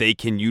advice that they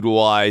can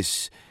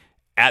utilize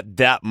at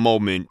that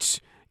moment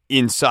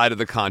inside of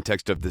the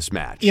context of this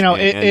match.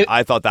 And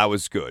I thought that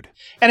was good.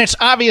 And it's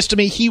obvious to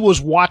me he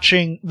was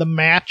watching the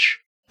match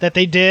that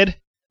they did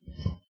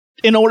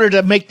in order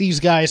to make these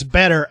guys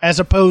better, as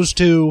opposed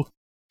to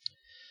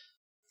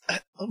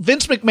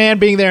Vince McMahon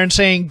being there and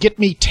saying, "Get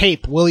me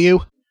tape, will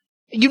you?"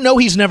 You know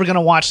he's never going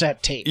to watch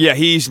that tape. Yeah,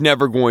 he's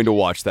never going to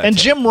watch that and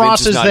tape. Jim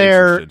Ross is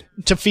there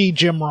interested. to feed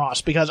Jim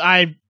Ross, because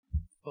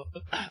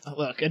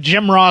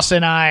Jim Ross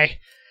and I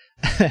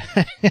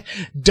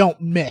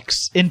don't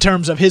mix in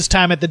terms of his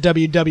time at the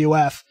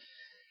WWF.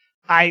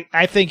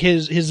 I think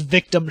his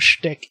victim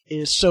shtick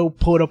is so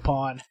put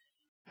upon.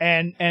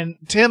 And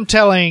Tim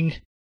telling...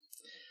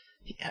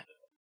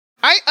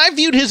 I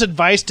viewed his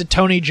advice to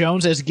Tony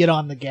Jones as get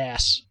on the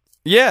gas.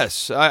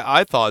 Yes,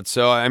 I thought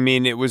so. I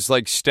mean, it was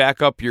like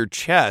stack up your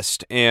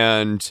chest,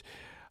 and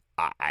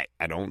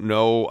I don't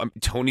know.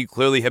 Tony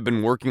clearly had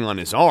been working on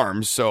his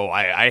arms, so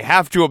I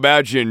have to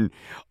imagine,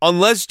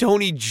 unless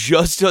Tony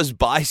just does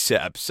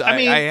biceps,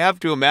 I have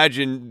to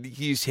imagine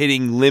he's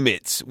hitting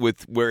limits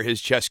with where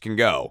his chest can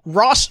go.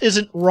 Ross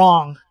isn't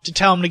wrong to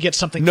tell him to get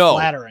something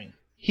flattering.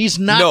 He's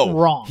not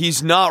wrong.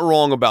 He's not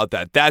wrong about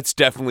that. That's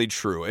definitely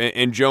true.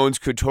 And Jones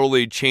could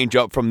totally change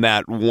up from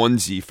that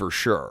onesie for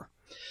sure.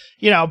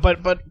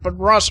 But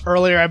Ross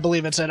earlier, I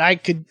believe it said I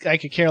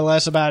could care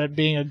less about it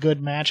being a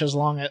good match as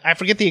long as I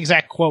forget the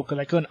exact quote because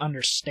I couldn't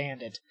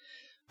understand it.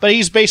 But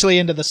he's basically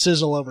into the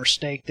sizzle over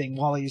steak thing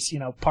while he's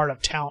part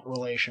of talent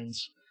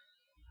relations.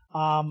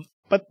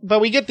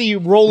 But we get the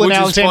Roland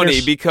Alexander. Which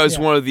is funny because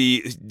one of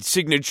the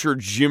signature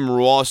Jim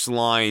Ross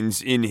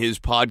lines in his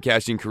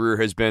podcasting career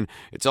has been,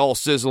 "It's all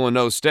sizzle and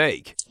no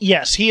steak."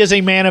 Yes, he is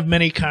a man of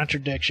many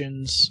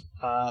contradictions.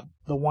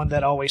 The one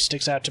that always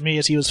sticks out to me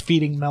is he was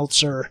feeding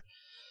Meltzer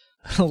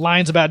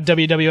lines about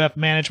WWF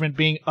management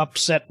being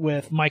upset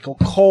with Michael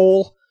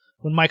Cole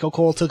when Michael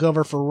Cole took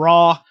over for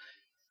Raw,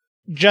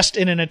 just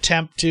in an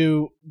attempt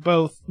to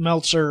both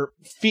Meltzer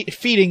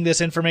feeding this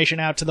information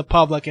out to the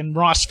public and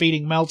Ross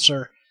feeding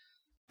Meltzer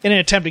in an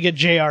attempt to get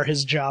JR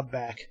his job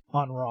back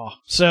on Raw.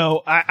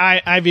 So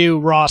I view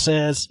Ross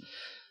as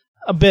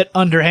a bit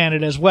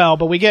underhanded as well,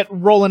 but we get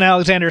Roland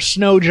Alexander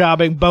snow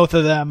jobbing both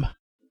of them.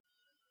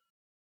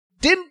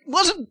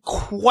 Wasn't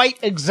quite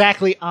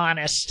exactly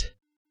honest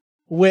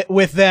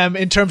with them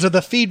in terms of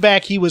the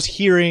feedback he was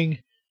hearing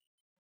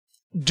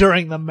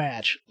during the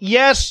match.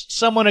 Yes,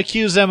 someone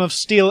accused them of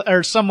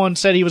someone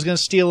said he was going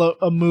to steal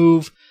a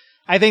move.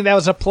 I think that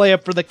was a play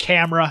up for the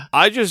camera.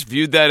 I just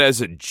viewed that as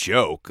a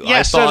joke.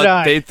 Yes,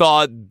 They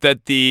thought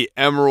that the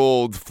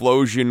Emerald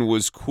Flosion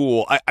was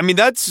cool. I mean,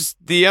 that's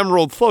the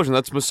Emerald Flosion.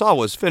 That's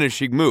Masawa's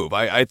finishing move.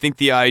 I think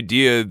the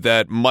idea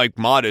that Mike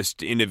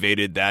Modest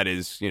innovated that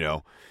is,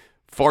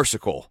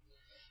 farcical.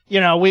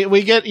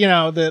 We get,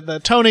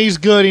 the Tony's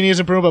good, he needs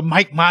to improve, but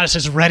Mike Modest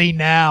is ready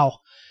now.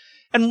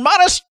 And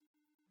Modest,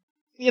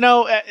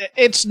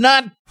 it's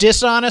not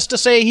dishonest to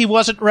say he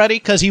wasn't ready,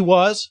 because he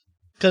was.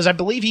 Because I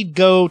believe he'd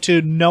go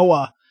to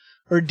Noah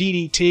or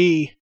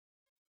DDT,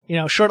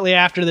 shortly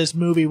after this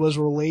movie was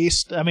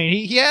released. I mean,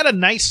 he had a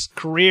nice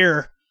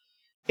career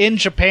in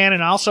Japan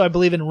and also, I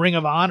believe, in Ring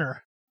of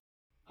Honor.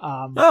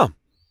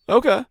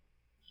 Okay.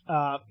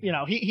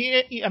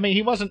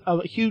 He wasn't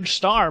a huge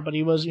star, but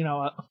he was,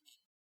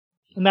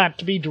 not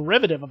to be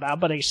derivative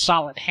about, but a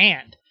solid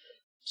hand,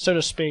 so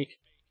to speak.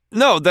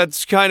 No,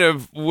 that's kind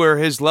of where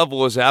his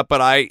level is at, but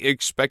I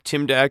expect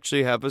him to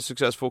actually have a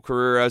successful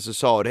career as a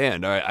solid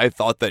hand. I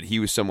thought that he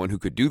was someone who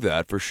could do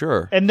that for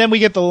sure. And then we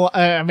get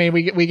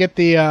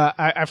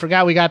I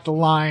forgot we got the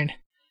line.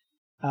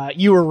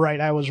 You were right,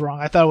 I was wrong.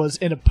 I thought it was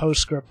in a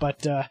postscript,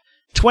 but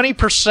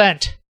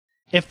 20%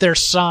 if they're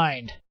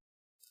signed.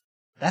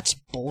 That's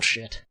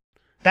bullshit.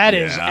 That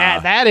is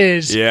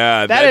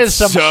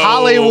some so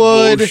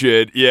Hollywood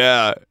bullshit.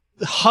 Yeah.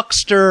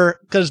 Huckster,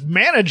 because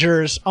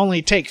managers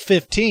only take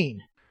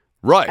 15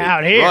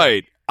 out here.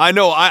 Right. I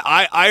know.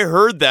 I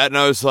heard that and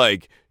I was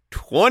like,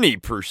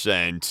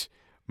 20%?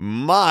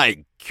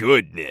 My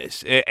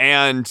goodness.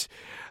 And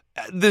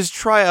this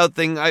tryout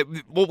thing,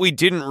 what we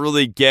didn't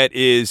really get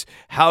is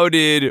how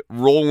did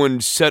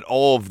Roland set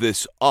all of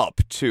this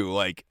up to?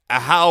 Like,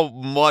 how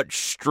much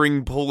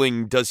string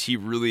pulling does he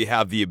really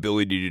have the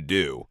ability to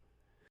do?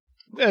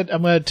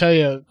 I'm going to tell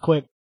you a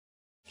quick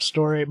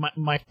story.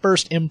 My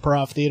first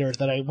improv theater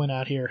that I went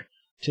out here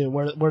to,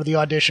 where the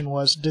audition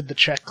was, did the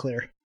check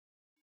clear.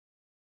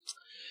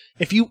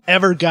 If you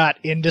ever got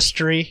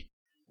industry,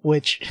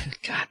 which,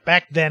 God,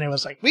 back then it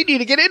was like, we need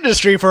to get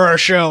industry for our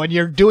show, and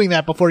you're doing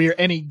that before you're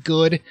any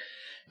good.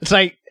 It's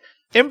like,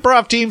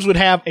 improv teams would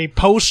have a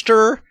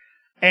poster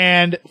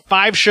and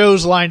 5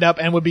 shows lined up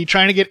and would be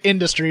trying to get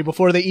industry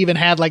before they even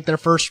had like their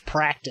first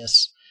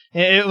practice.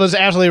 It was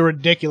absolutely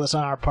ridiculous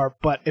on our part,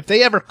 but if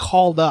they ever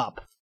called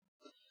up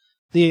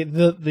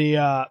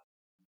the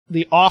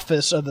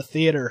office of the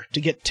theater to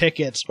get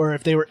tickets, or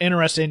if they were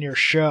interested in your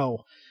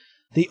show,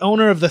 the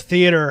owner of the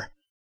theater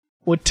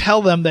would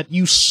tell them that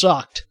you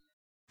sucked.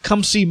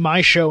 Come see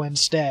my show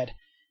instead.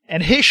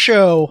 And his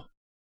show,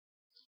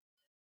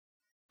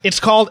 it's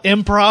called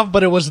Improv,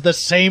 but it was the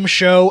same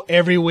show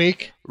every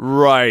week.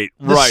 Right.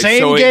 Same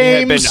so games, it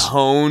had been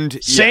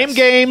honed. Same Yes.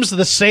 games,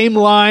 the same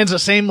lines, the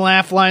same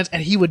laugh lines,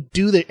 and he would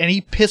do that, and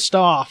he pissed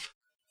off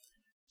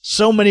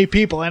so many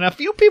people. And a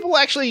few people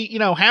actually,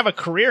 have a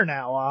career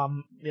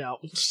now.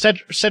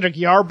 Cedric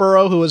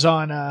Yarborough, who was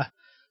on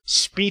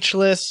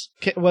Speechless,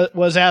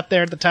 was out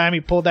there at the time.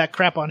 He pulled that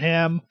crap on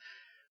him.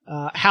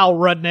 Hal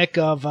Rudnick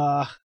of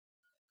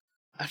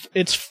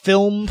it's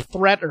Film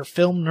Threat or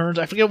Film Nerds.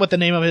 I forget what the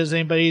name of his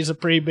name, but he's a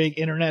pretty big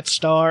internet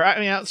star.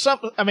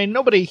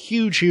 Nobody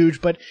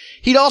huge, but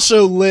he'd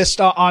also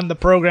list on the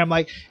program,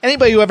 like,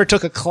 anybody who ever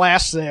took a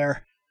class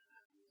there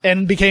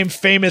and became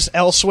famous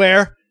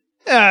elsewhere,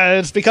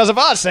 it's because of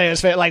us.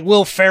 It's like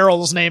Will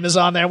Ferrell's name is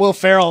on there. Will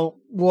Ferrell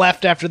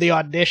left after the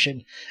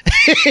audition.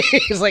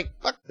 He's like,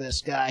 fuck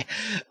this guy.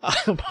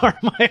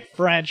 Pardon my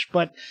French,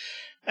 but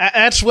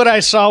that's what I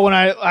saw when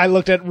I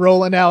looked at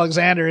Roland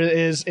Alexander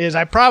is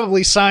I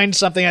probably signed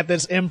something at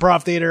this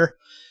improv theater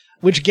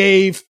which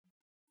gave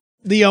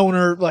the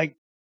owner like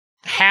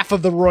half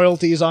of the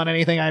royalties on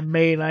anything I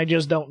made, and I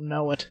just don't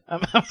know it.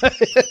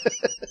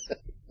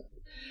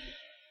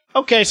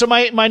 Okay, so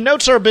my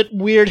notes are a bit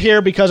weird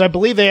here because I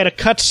believe they had a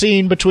cut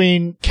scene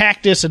between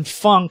Cactus and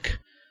Funk.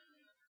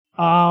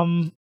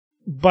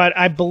 But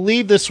I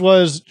believe this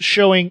was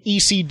showing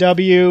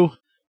ECW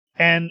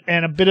and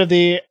a bit of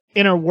the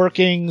inner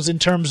workings in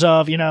terms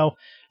of,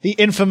 the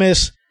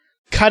infamous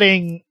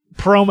cutting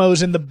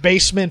promos in the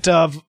basement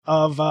of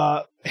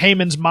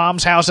Heyman's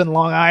mom's house in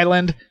Long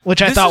Island,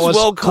 which I thought was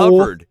well cool.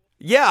 covered.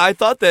 Yeah, I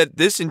thought that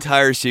this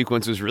entire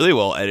sequence was really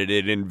well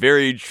edited and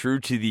very true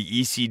to the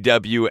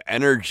ECW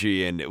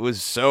energy, and it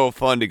was so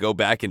fun to go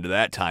back into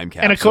that time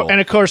capsule. And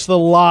of course the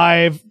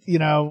live,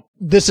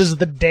 this is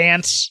the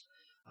dance,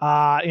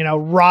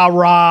 rah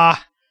rah.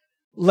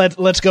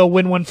 Let's go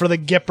win one for the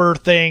Gipper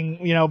thing,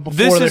 before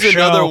the show. This is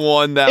another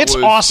one that was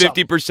awesome.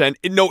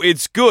 50%. No,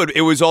 it's good.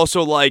 It was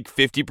also like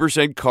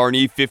 50%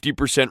 carny,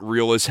 50%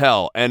 real as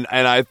hell. And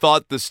I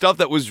thought the stuff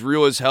that was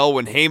real as hell,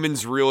 when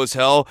Heyman's real as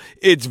hell,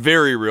 it's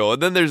very real.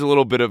 And then there's a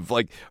little bit of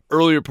like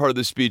earlier part of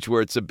the speech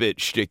where it's a bit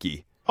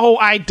shticky. Oh,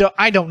 I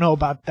don't know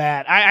about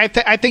that. I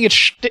think it's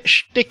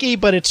shticky,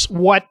 but it's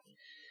what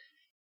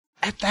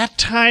at that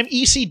time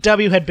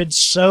ECW had been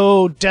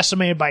so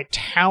decimated by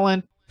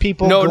talent.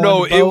 People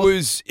No, it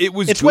was it's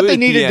good what they at the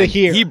needed to end.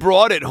 hear. He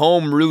brought it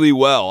home really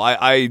well.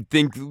 I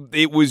think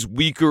it was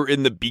weaker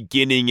in the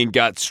beginning and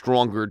got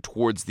stronger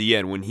towards the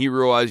end when he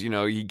realized,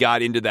 he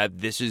got into that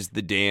this is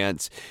the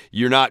dance.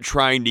 You're not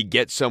trying to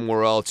get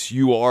somewhere else.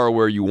 You are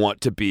where you want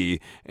to be.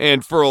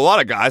 And for a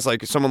lot of guys,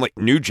 like someone like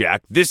New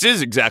Jack, this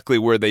is exactly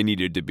where they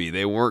needed to be.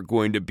 They weren't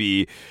going to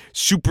be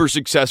super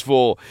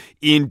successful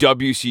in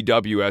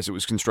WCW as it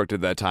was constructed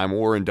at that time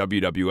or in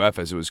WWF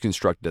as it was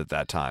constructed at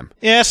that time.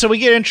 Yeah, so we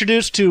get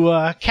introduced to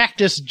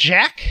Cactus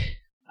Jack.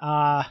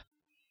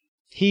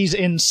 He's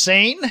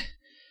insane.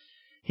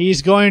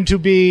 He's going to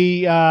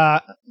be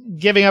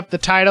giving up the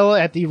title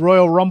at the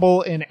Royal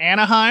Rumble in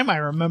Anaheim. I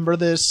remember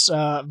this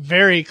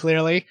very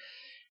clearly.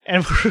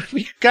 And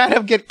we kind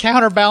of get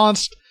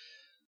counterbalanced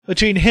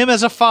between him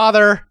as a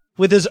father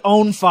with his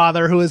own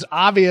father, who is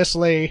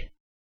obviously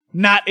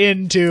not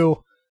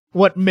into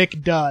what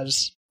Mick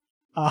does.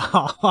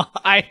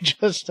 I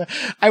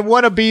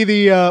want to be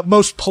the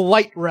most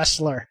polite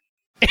wrestler.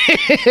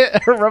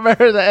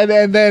 Remember that,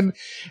 and then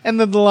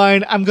the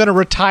line, "I'm going to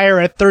retire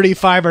at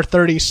 35 or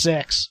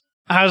 36."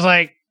 I was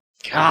like,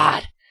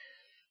 God,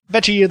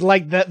 bet you'd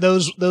like that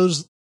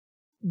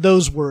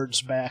those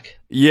words back.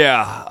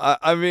 Yeah,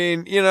 I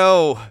mean,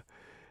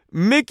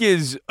 Mick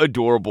is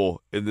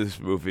adorable in this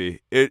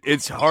movie.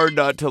 It's hard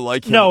not to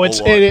like him. No,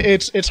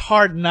 it's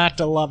hard not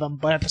to love him,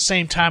 but at the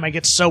same time, I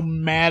get so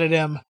mad at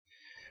him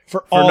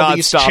for all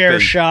these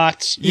chair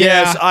shots.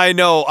 Yes, yeah. I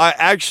know.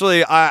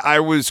 I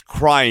was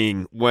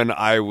crying when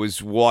I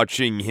was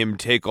watching him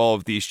take all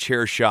of these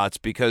chair shots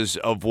because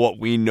of what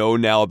we know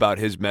now about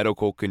his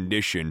medical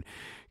condition.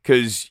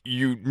 Because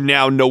you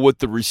now know what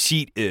the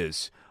receipt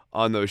is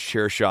on those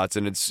chair shots,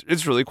 and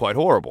it's really quite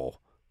horrible.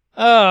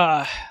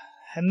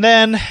 And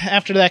then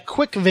after that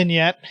quick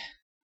vignette,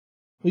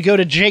 we go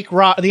to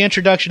the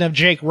introduction of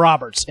Jake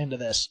Roberts into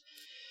this.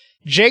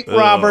 Jake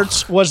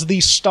Roberts was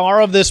the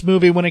star of this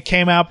movie when it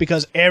came out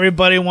because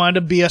everybody wanted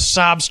to be a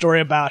sob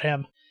story about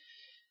him.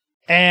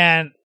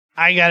 And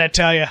I gotta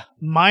tell you,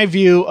 my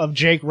view of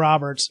Jake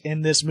Roberts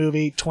in this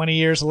movie 20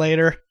 years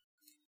later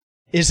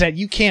is that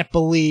you can't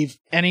believe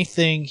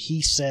anything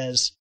he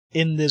says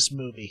in this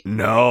movie.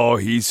 No,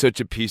 he's such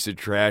a piece of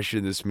trash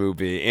in this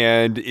movie.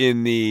 And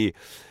in the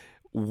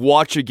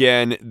watch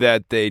again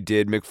that they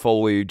did, Mick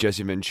Foley,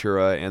 Jesse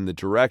Ventura, and the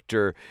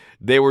director,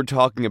 they were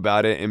talking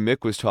about it, and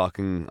Mick was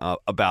talking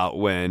about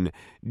when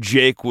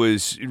Jake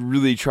was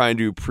really trying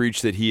to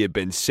preach that he had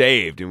been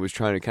saved and was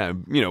trying to kind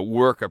of,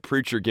 work a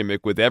preacher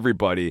gimmick with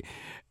everybody.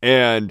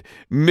 And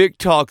Mick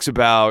talks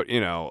about,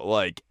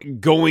 like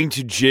going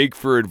to Jake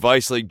for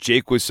advice, like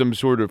Jake was some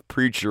sort of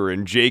preacher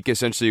and Jake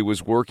essentially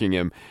was working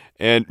him.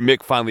 And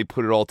Mick finally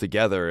put it all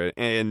together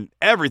and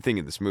everything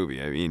in this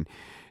movie. I mean,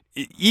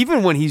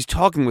 even when he's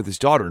talking with his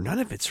daughter, none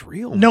of it's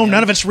real. No, man.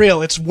 none of it's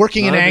real. It's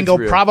working an angle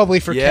probably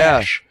for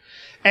cash.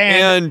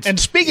 And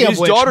speaking of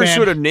which, his daughter man,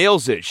 sort of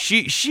nails it.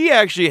 She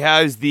actually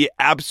has the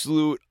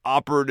absolute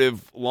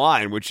operative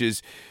line, which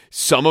is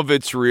some of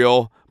it's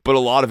real, but a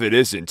lot of it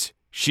isn't.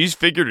 She's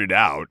figured it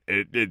out.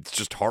 It's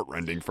just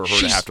heartrending for her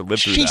to have to live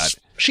through that.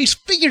 She's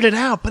figured it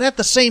out, but at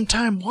the same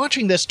time,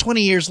 watching this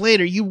 20 years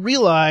later, you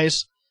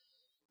realize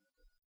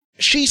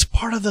she's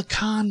part of the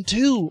con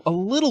too, a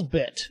little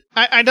bit.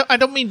 I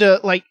don't mean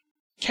to like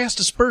cast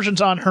aspersions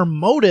on her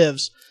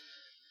motives,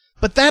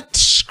 but that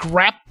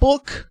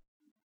scrapbook,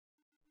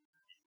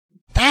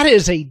 that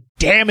is a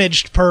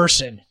damaged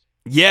person.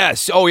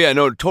 Yes. Oh, yeah.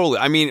 No, totally.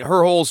 I mean,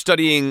 her whole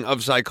studying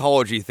of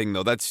psychology thing,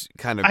 though, that's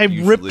kind of. I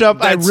ripped up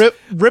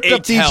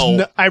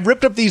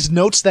these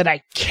notes that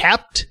I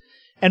kept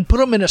and put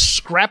them in a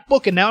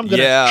scrapbook, and now I'm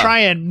going to try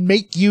and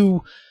make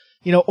you,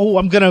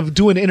 I'm going to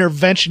do an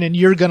intervention, and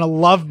you're going to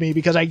love me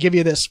because I give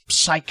you this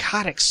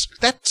psychotic.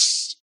 That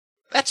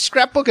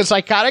scrapbook is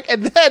psychotic,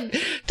 and then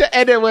to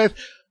end it with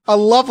a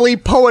lovely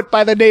poet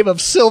by the name of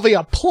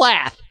Sylvia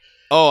Plath.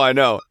 Oh, I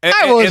know. And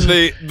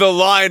the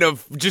line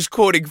of just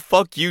quoting,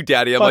 "Fuck you,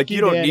 daddy." I'm like,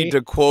 you don't need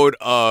to quote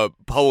a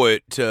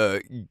poet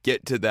to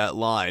get to that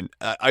line.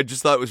 I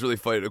just thought it was really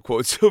funny to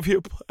quote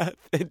Sylvia Plath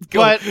and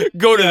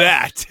go to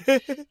that.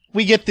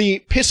 We get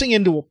the pissing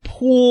into a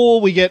pool.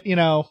 We get,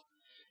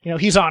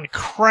 he's on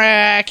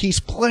crack. He's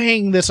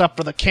playing this up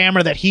for the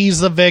camera that he's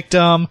the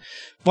victim.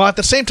 While at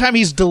the same time,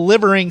 he's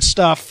delivering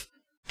stuff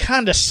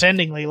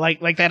condescendingly,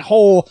 like that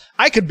whole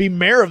 "I could be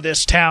mayor of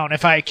this town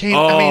if I came."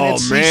 I mean,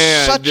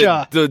 he's such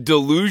the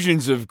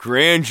delusions of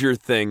grandeur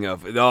thing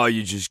of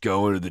you just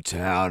go into the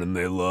town and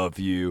they love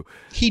you.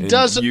 He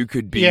does. You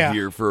could be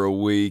here for a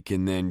week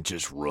and then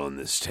just run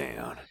this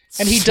town.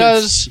 And he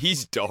does.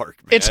 He's dark,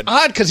 man. It's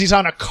odd because he's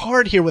on a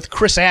card here with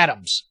Chris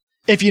Adams.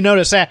 If you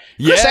notice that,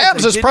 Chris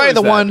Adams is probably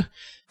the one.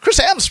 Chris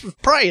Adams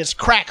probably his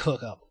crack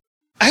hookup.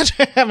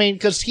 I mean,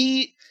 because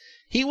he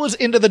was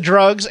into the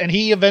drugs, and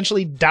he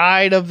eventually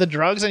died of the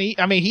drugs, and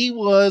he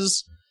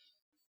was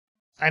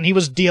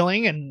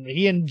dealing, and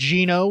he and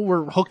Gino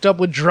were hooked up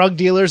with drug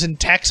dealers in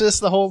Texas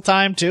the whole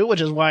time, too, which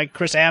is why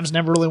Chris Adams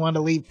never really wanted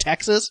to leave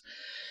Texas.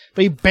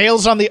 But he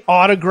bails on the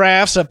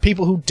autographs of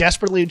people who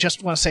desperately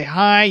just want to say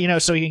hi,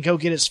 so he can go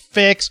get his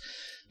fix,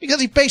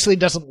 because he basically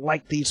doesn't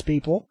like these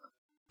people.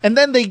 And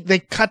then they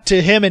cut to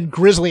him and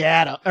Grizzly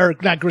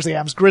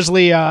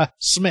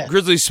Smith.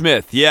 Grizzly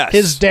Smith, yes.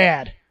 His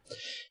dad.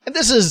 And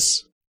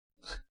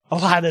a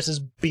lot of this is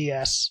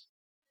BS.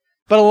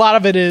 But a lot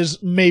of it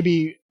is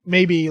maybe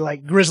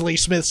like Grizzly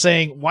Smith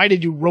saying, "Why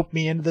did you rope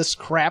me into this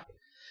crap?"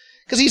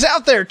 Because he's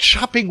out there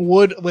chopping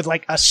wood with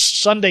like a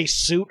Sunday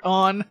suit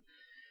on.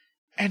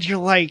 And you're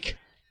like...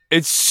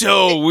 It's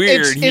so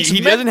weird.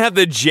 He doesn't have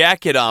the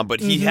jacket on,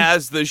 but he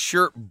has the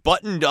shirt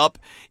buttoned up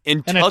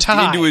and tucked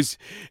into his...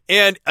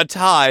 And a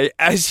tie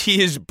as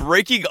he is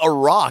breaking a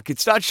rock.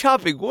 It's not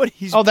chopping wood.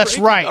 He's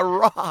breaking a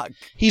rock.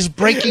 He's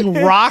breaking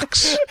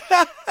rocks.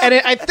 And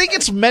I think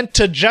it's meant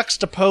to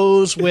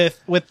juxtapose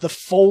with the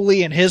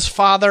Foley and his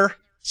father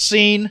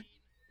scene.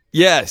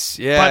 Yes.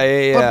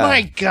 Yeah. But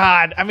my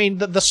God, I mean,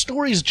 the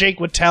stories Jake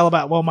would tell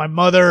about, my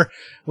mother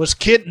was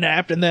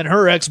kidnapped and then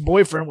her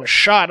ex-boyfriend was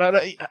shot.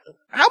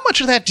 How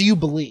much of that do you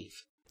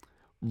believe?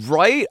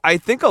 Right? I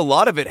think a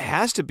lot of it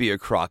has to be a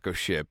crock of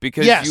shit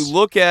because you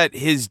look at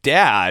his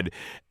dad,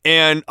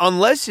 and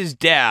unless his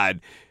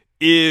dad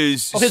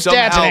is his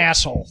dad's an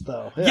asshole,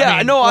 though.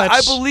 Yeah,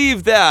 I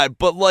believe that,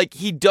 but like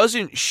he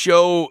doesn't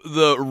show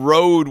the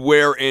road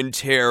wear and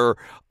tear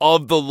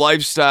of the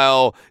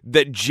lifestyle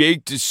that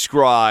Jake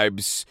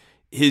describes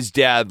his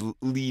dad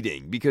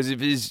leading. Because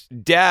if his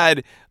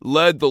dad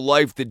led the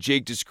life that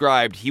Jake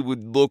described, he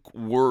would look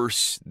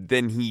worse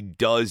than he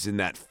does in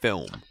that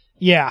film.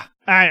 Yeah,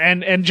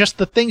 and just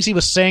the things he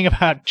was saying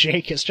about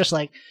Jake is just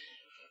like,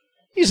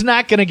 he's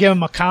not going to give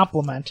him a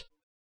compliment,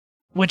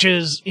 which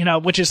is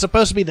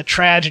supposed to be the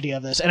tragedy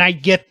of this, and I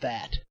get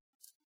that.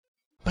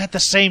 But at the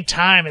same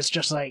time, it's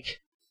just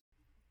like,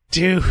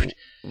 dude,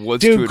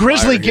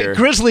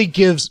 Grizzly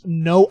gives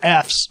no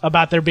Fs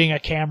about there being a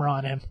camera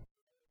on him.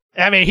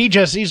 I mean, he's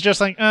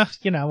just like,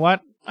 you know what?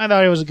 I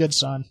thought he was a good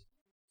son.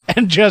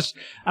 And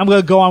I'm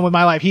going to go on with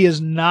my life. He is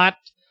not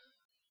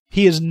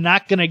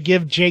going to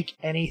give Jake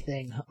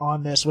anything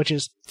on this, which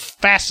is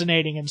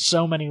fascinating in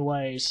so many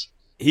ways.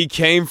 He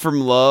came from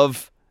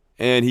love,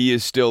 and he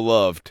is still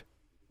loved.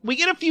 We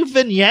get a few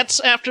vignettes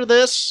after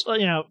this,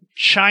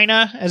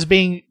 China as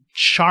being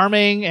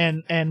charming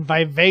and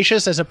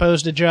vivacious as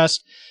opposed to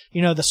just,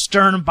 the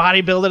stern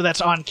bodybuilder that's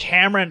on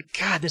camera. And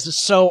God, this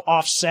is so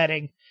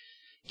offsetting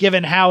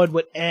given how it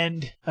would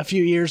end a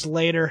few years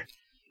later.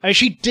 I mean,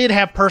 she did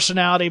have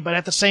personality, but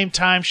at the same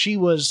time, she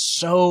was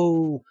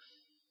so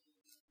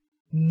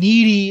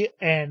needy,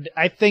 and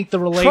I think the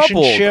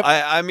relationship... Troubled.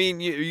 I mean,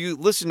 you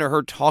listen to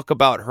her talk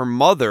about her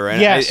mother,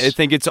 and yes. I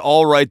think it's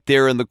all right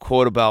there in the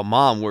quote about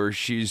mom, where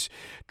she's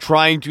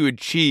trying to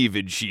achieve,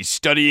 and she's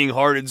studying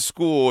hard in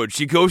school, and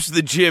she goes to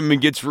the gym and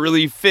gets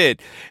really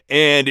fit,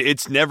 and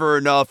it's never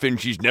enough,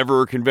 and she's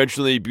never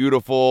conventionally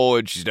beautiful,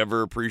 and she's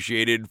never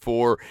appreciated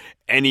for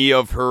any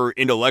of her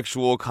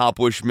intellectual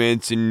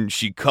accomplishments, and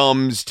she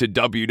comes to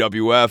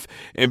WWF,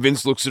 and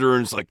Vince looks at her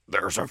and is like,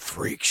 there's a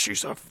freak,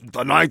 she's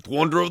the ninth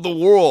wonder of the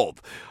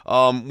world,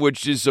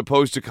 which is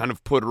supposed to kind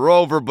of put her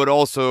over, but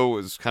also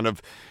is kind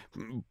of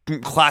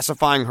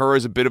classifying her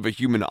as a bit of a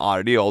human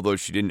oddity, although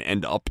she didn't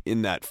end up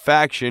in that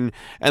faction.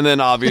 And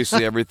then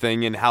obviously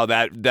everything and how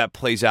that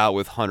plays out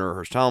with Hunter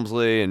Hearst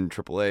Helmsley and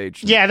Triple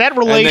H. Yeah, that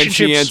relationship. And then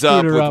she ends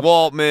up with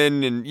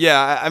Waltman, and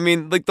yeah, I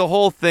mean, like, the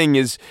whole thing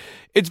is,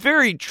 it's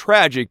very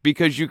tragic,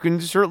 because you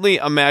can certainly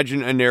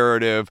imagine a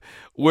narrative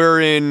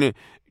wherein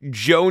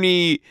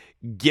Joni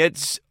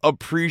gets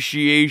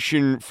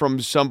appreciation from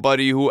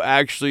somebody who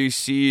actually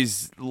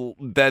sees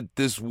that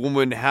this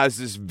woman has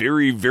this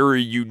very,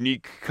 very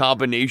unique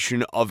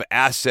combination of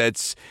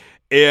assets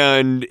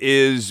and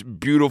is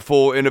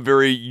beautiful in a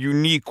very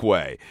unique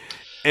way.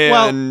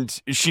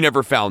 And she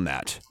never found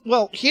that.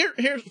 Well,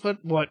 here's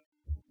what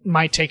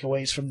my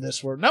takeaways from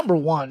this were. Number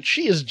one,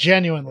 she is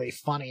genuinely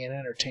funny and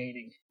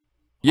entertaining.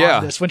 Yeah.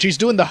 On this. When she's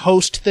doing the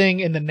host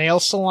thing in the nail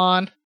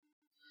salon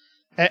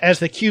as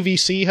the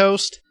QVC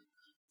host,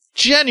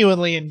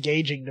 genuinely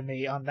engaging to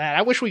me on that.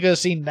 I wish we could have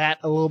seen that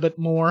a little bit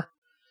more.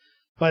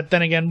 But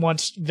then again,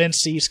 once Vince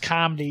sees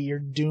comedy, you're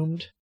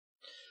doomed.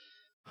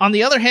 On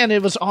the other hand,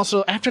 it was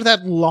also, after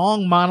that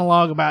long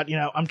monologue about,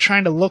 I'm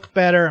trying to look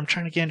better, I'm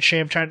trying to get in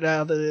shape,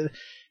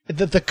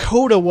 the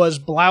coda was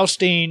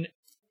Blaustein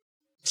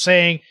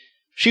saying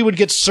she would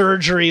get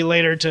surgery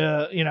later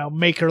to,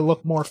 make her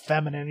look more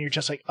feminine. You're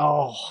just like,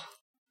 oh,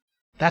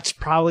 that's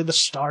probably the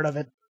start of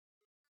it.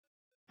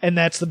 And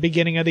that's the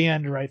beginning of the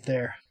end right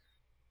there.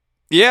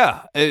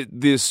 Yeah,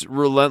 this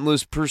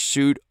relentless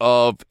pursuit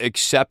of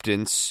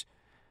acceptance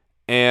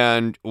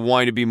and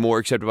wanting to be more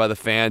accepted by the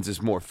fans is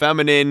more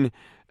feminine.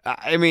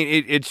 I mean,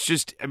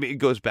 it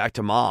goes back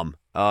to mom.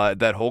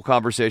 That whole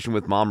conversation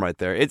with mom right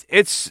there.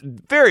 It's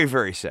very,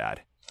 very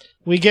sad.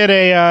 We get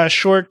a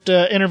short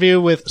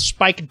interview with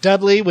Spike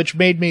Dudley, which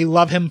made me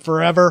love him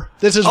forever.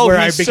 This is where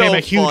I became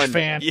a huge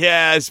fan.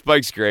 Yeah,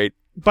 Spike's great.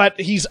 But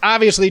he's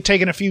obviously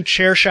taken a few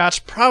chair shots,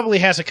 probably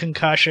has a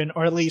concussion,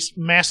 or at least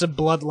massive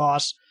blood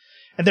loss.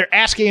 And they're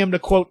asking him to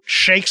quote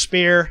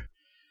Shakespeare.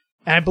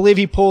 And I believe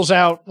he pulls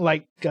out,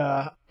 like,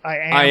 I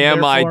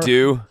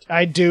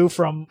do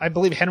from, I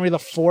believe, Henry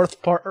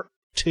IV, part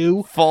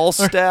 2.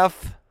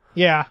 Falstaff?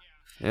 Yeah.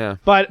 Yeah.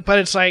 But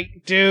it's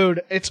like,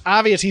 dude, it's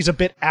obvious he's a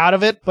bit out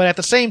of it, but at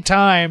the same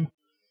time,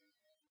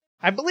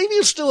 I believe he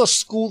was still a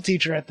school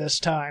teacher at this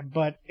time,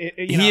 but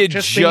he had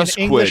just being an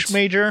English quit.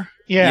 Major.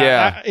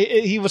 Yeah.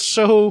 He was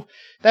so,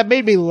 that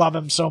made me love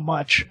him so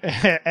much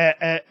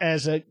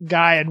as a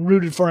guy, and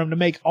rooted for him to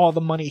make all the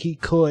money he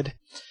could.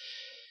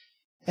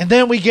 And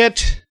then we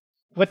get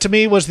what to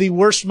me was the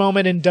worst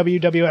moment in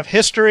WWF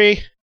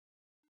history.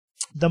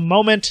 The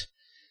moment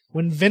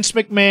when Vince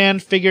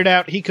McMahon figured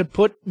out he could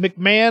put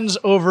McMahon's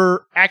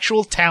over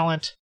actual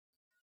talent,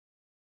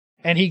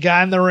 and he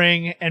got in the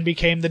ring and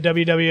became the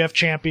WWF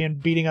champion,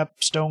 beating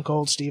up Stone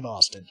Cold Steve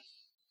Austin.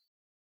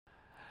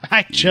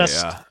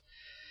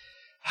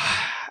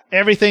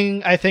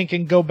 Everything I think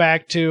can go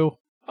back to,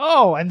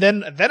 and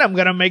then I'm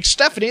going to make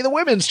Stephanie the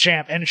women's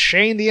champ and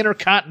Shane the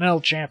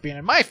Intercontinental champion,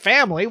 and my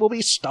family will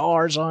be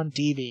stars on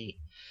TV.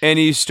 And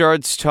he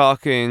starts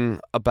talking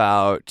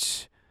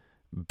about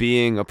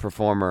being a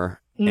performer.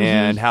 Mm-hmm.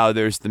 And how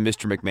there's the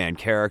Mr. McMahon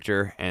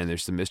character and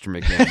there's the Mr.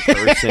 McMahon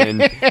person.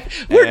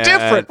 We're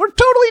different. We're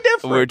totally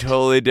different. We're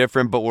totally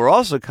different, but we're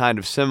also kind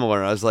of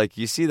similar. I was like,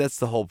 you see, that's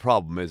the whole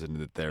problem,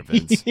 isn't it there,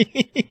 Vince?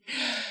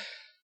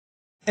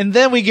 And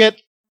then we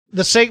get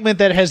the segment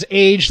that has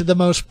aged the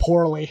most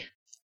poorly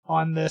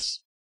on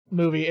this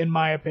movie, in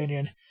my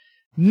opinion.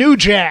 New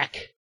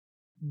Jack,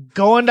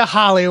 going to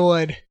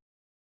Hollywood,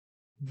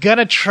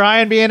 gonna try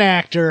and be an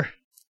actor.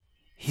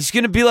 He's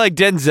gonna be like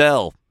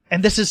Denzel.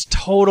 And this is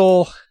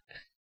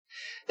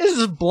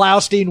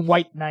Blaustein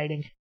white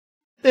knighting.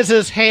 This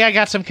is, hey, I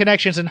got some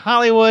connections in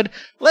Hollywood.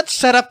 Let's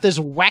set up this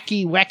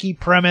wacky, wacky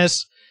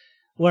premise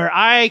where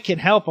I can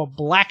help a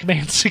black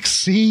man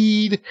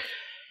succeed.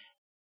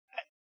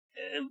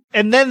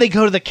 And then they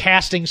go to the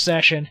casting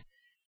session.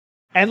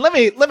 And let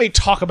me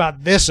talk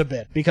about this a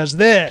bit, because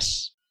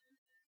this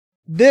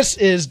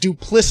is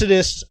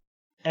duplicitous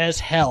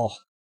as hell.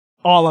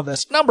 All of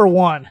this. Number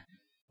one,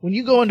 when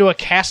you go into a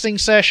casting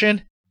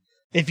session,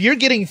 if you're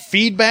getting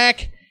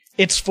feedback,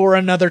 it's for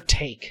another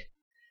take.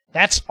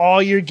 That's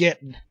all you're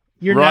getting.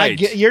 You're not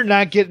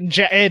getting.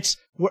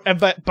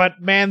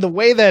 But man, the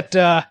way that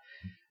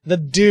the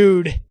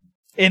dude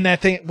in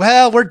that thing.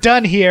 Well, we're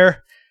done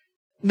here,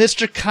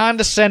 Mr.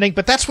 Condescending.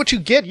 But that's what you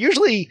get.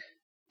 Usually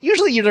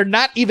they're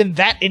not even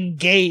that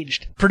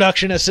engaged.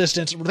 Production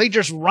assistants. They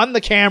just run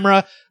the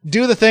camera,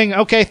 do the thing.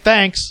 Okay,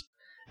 thanks,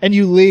 and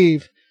you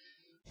leave.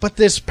 But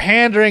this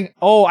pandering,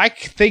 I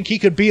think he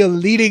could be a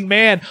leading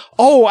man.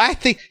 I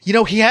think,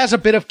 he has a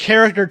bit of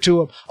character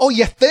to him.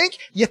 You think?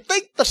 You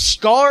think the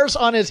scars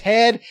on his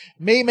head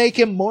may make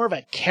him more of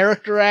a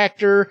character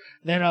actor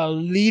than a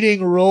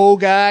leading role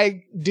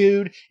guy,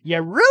 dude?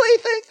 You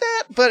really think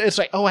that? But it's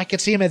like, I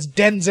could see him as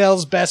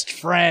Denzel's best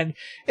friend.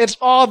 It's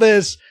all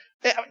this.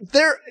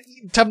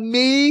 To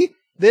me,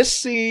 this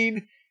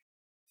scene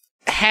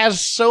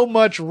has so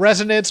much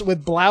resonance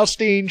with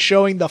Blaustein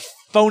showing the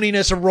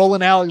phoniness of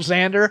Roland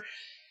Alexander.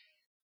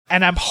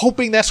 And I'm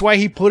hoping that's why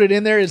he put it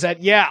in there, is that,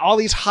 all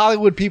these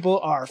Hollywood people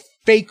are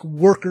fake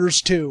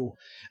workers too.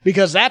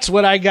 Because that's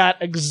what I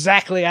got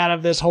exactly out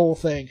of this whole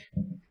thing.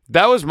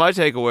 That was my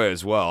takeaway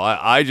as well.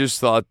 I just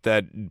thought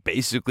that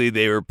basically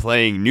they were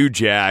playing New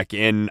Jack,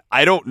 and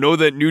I don't know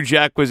that New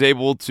Jack was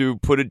able to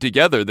put it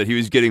together that he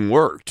was getting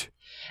worked.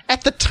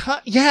 At the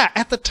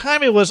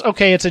time it was,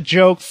 okay, it's a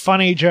joke,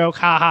 funny joke,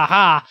 ha ha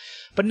ha.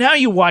 But now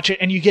you watch it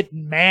and you get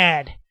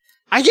mad.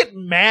 I get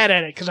mad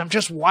at it because I'm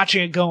just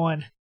watching it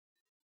going,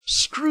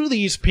 screw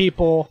these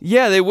people.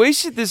 Yeah, they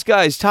wasted this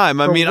guy's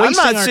time. I mean, I'm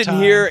not sitting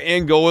here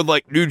and going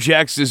like, New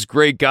Jack's this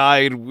great guy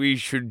and we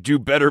should do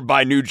better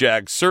by New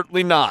Jack.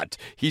 Certainly not.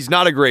 He's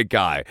not a great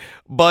guy.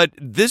 But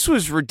this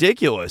was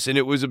ridiculous, and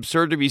it was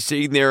absurd to be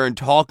sitting there and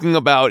talking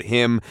about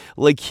him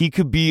like he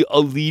could be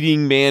a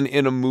leading man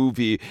in a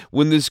movie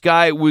when this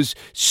guy was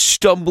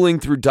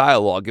stumbling through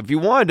dialogue. If you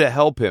wanted to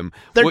help him,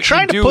 they're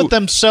trying to put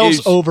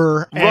themselves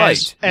over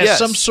as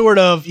some sort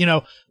of,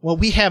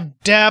 we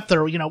have depth,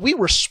 or, we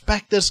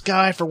respect this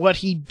guy for what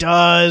he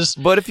does.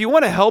 But if you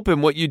want to help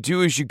him, what you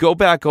do is you go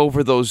back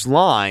over those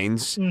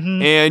lines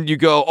and you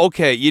go,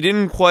 okay, you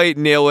didn't quite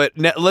nail it.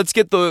 Now, let's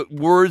get the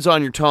words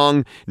on your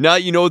tongue. Now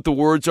you know what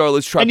the words are.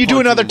 Let's try. And you do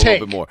another take. A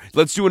little bit more.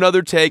 Let's do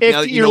another take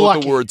now that you know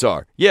what the words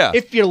are. Yeah.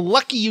 If you're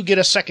lucky, you get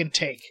a second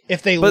take.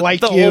 If they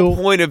like you. The whole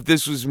point of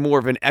this was more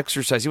of an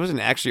exercise. He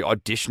wasn't actually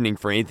auditioning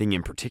for anything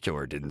in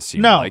particular. It didn't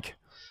seem like.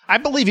 I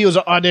believe he was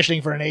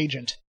auditioning for an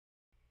agent.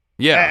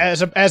 Yeah.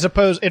 As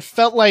opposed, it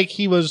felt like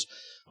he was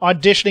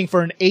auditioning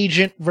for an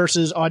agent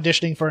versus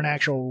auditioning for an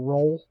actual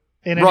role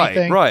in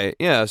anything. Right.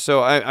 Yeah.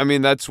 So I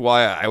mean, that's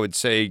why I would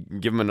say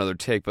give him another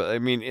take. But I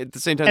mean, at the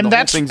same time, the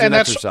whole thing's an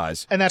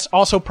exercise. And that's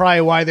also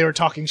probably why they were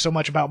talking so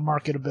much about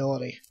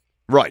marketability.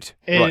 Right.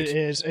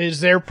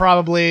 Is they're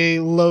probably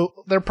low.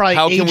 They're probably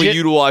how can we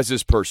utilize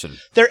this person?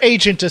 They're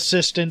agent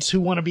assistants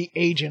who want to be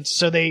agents,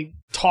 so they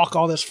talk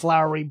all this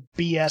flowery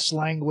BS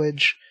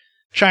language,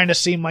 trying to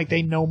seem like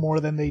they know more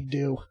than they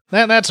do.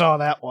 That's all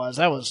that was.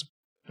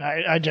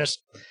 I just,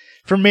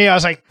 for me, I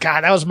was like,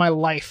 God, that was my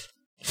life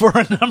for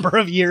a number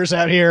of years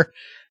out here.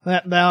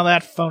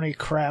 That phony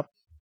crap.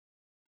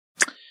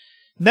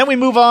 And then we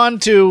move on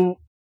to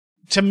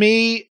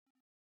me,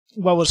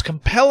 what was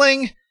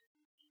compelling,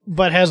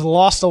 but has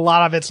lost a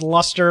lot of its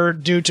luster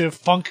due to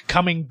Funk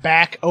coming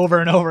back over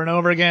and over and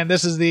over again.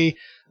 This is the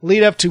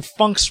lead up to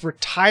Funk's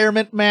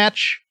retirement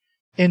match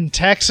in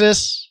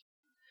Texas.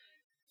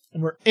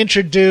 And we're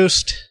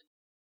introduced.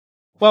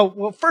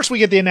 Well, first we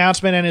get the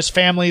announcement and his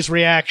family's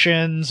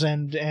reactions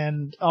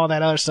and all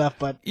that other stuff,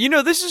 but...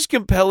 this is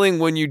compelling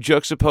when you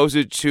juxtapose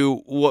it to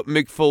what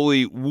Mick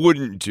Foley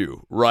wouldn't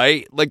do,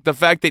 right? Like the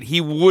fact that he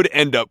would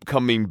end up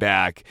coming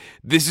back.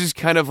 This is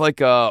kind of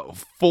like a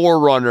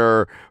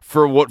forerunner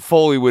for what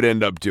Foley would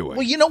end up doing.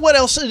 Well, you know what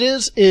else it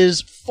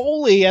is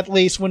Foley, at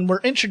least, when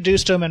we're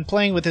introduced to him and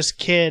playing with his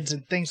kids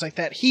and things like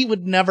that, he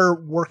would never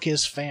work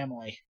his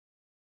family.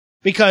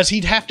 Because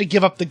he'd have to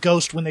give up the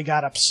ghost when they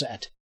got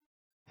upset.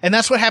 And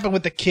that's what happened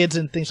with the kids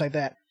and things like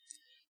that.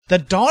 The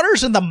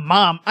daughters and the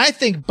mom, I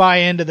think, buy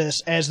into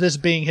this as this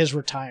being his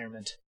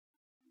retirement.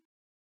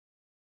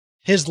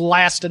 His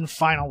last and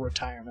final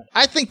retirement.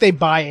 I think they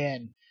buy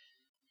in.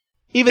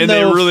 Even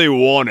though they really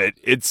want it.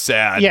 It's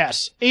sad.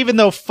 Yes. Even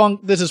though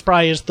Funk, this is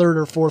probably his third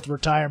or fourth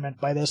retirement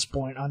by this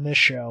point on this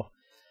show.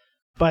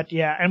 But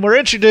yeah, and we're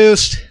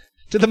introduced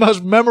to the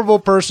most memorable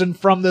person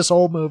from this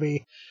whole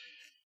movie.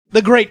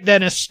 The great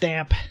Dennis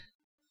Stamp.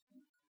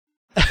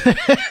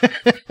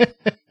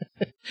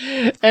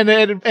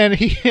 and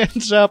he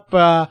ends up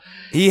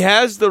he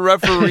has the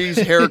referee's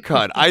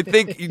haircut. I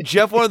think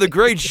Jeff, one of the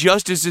great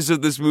justices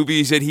of this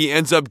movie, is that he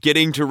ends up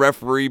getting to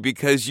referee,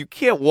 because you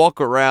can't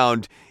walk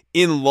around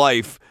in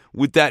life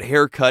with that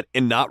haircut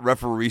and not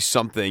referee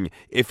something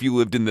if you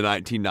lived in the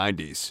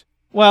 1990s.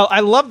 Well,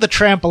 I love the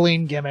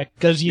trampoline gimmick,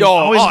 because you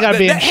always got to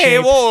be in shape. Hey,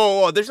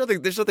 whoa. There's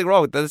nothing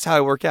wrong with that. That's how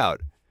I work out.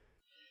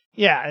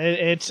 Yeah,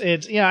 it's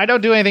I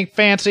don't do anything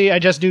fancy. I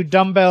just do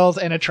dumbbells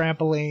and a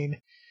trampoline.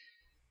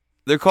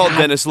 They're called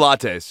Dennis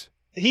Lattes.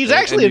 He's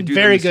actually in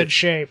very good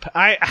shape.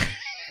 I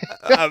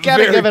gotta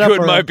very give it up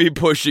good for might him. be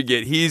pushing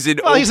it. He's in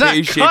he's not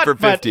okay shape for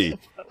 50.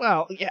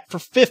 For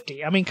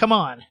 50. I mean, come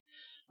on.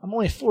 I'm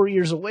only 4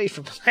 years away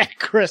from that,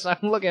 Chris. I'm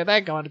looking at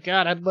that going,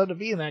 God, I'd love to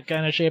be in that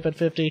kind of shape at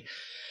 50.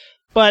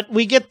 But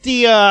we get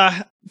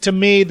the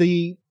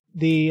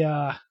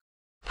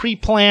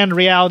pre-planned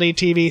reality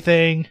TV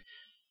thing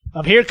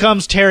of here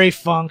comes Terry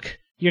Funk.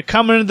 You're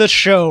coming to the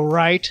show,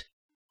 right?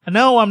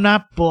 No, I'm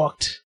not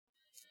booked.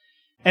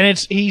 And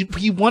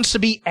he wants to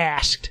be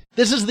asked.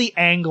 This is the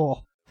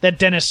angle that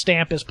Dennis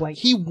Stamp is playing.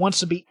 He wants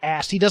to be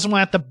asked. He doesn't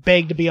want to have to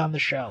beg to be on the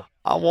show.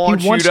 I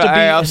want you to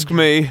ask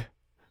me.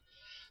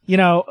 You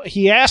know,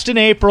 he asked in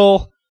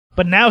April,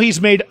 but now he's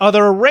made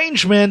other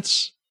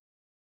arrangements.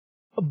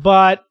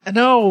 But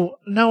no,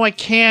 I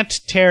can't,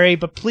 Terry,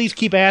 but please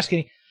keep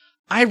asking.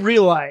 I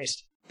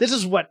realized, this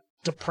is what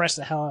depressed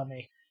the hell out of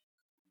me.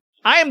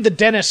 I am the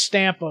Dennis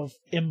Stamp of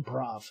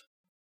improv.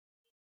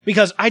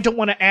 Because I don't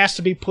want to ask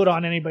to be put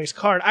on anybody's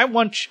card. I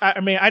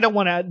don't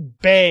want to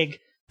beg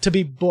to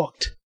be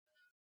booked.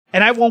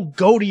 And I won't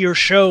go to your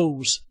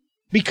shows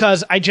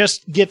because I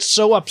just get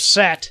so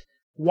upset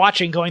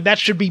watching, going, that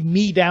should be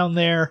me down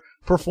there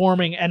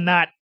performing and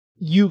not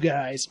you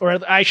guys, or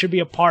I should be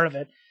a part of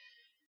it.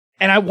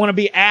 And I want to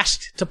be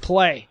asked to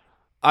play.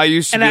 I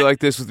used to be like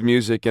this with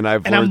music, and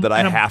I've learned that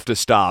I have to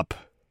stop.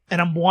 And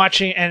I'm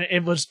watching, and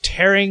it was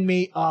tearing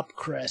me up,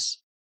 Chris.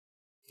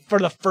 For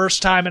the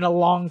first time in a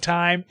long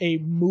time, a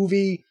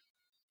movie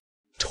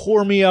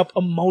tore me up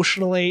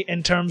emotionally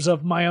in terms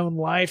of my own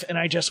life, and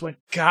I just went,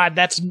 God,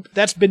 that's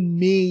been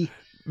me.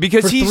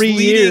 Because he's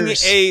leading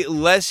years. a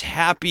less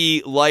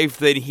happy life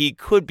than he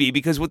could be,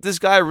 because what this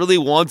guy really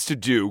wants to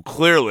do,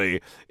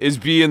 clearly, is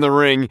be in the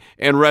ring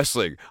and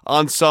wrestling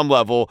on some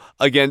level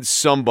against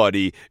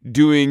somebody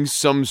doing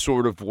some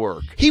sort of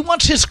work. He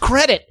wants his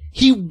credit.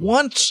 He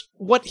wants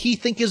what he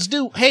think is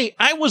due. Hey,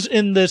 I was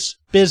in this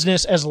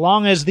business as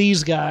long as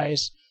these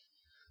guys.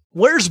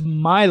 Where's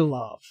my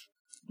love?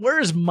 Where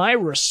is my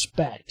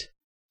respect?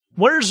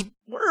 Where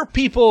are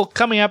people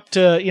coming up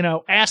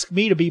to, ask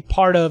me to be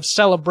part of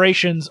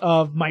celebrations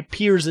of my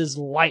peers'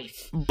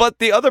 life? But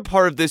the other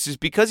part of this is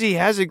because he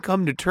hasn't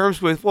come to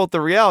terms with, well,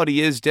 the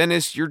reality is,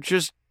 Dennis, you're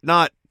just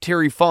not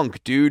Terry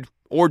Funk, dude,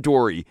 or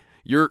Dory.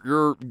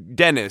 You're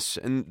Dennis,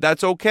 and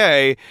that's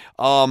okay.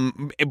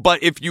 But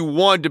if you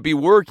want to be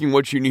working,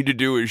 what you need to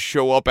do is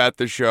show up at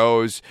the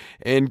shows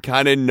and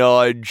kind of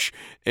nudge.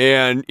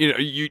 And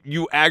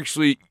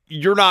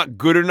you're not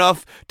good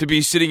enough to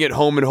be sitting at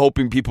home and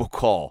hoping people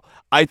call.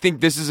 I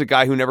think this is a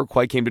guy who never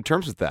quite came to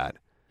terms with that.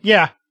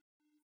 Yeah,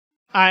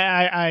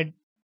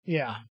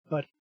 yeah.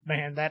 But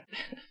man, that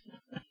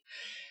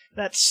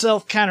that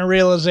self kind of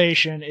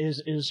realization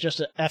is just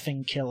an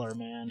effing killer,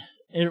 man.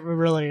 It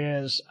really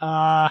is.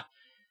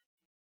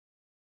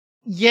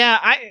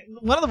 Yeah,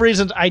 one of the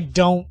reasons I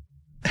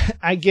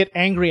get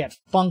angry at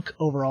Funk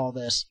over all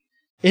this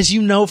is,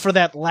 for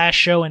that last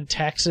show in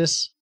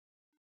Texas,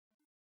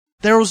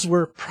 those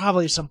were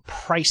probably some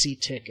pricey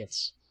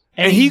tickets.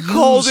 And he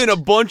called in a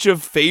bunch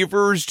of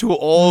favors to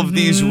all of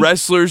these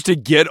wrestlers to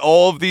get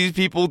all of these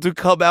people to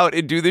come out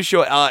and do the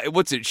show.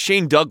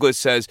 Shane Douglas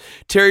says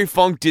Terry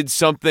Funk did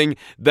something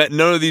that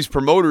none of these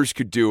promoters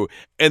could do,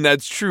 and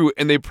that's true.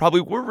 And they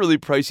probably were really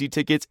pricey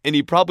tickets, and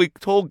he probably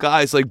told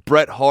guys like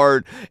Bret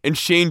Hart and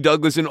Shane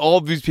Douglas and all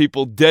of these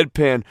people,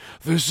 deadpan,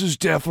 this is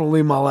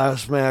definitely my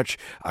last match.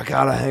 I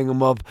gotta hang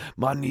him up.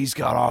 My knee's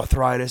got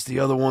arthritis.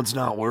 The other one's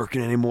not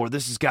working anymore.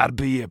 This has got to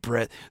be it,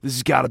 Bret. This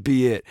has got to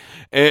be it.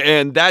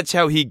 And that's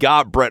how he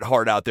got Bret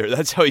Hart out there.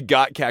 That's how he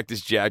got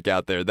Cactus Jack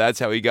out there. That's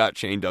how he got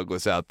Shane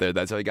Douglas out there.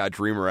 That's how he got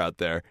Dreamer out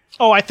there.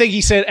 Oh, I think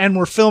he said, and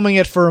we're filming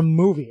it for a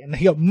movie. And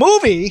he go,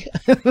 movie?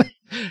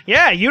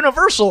 Yeah,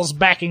 Universal's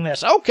backing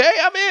this. Okay,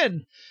 I'm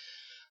in.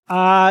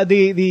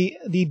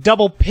 The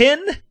double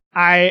pin.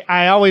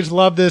 I always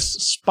love this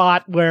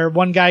spot where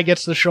one guy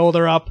gets the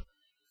shoulder up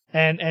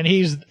and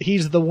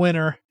he's the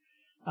winner.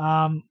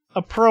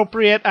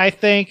 Appropriate, I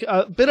think.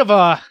 A bit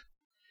of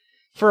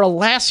for a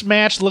last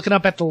match, looking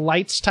up at the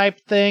lights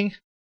type thing,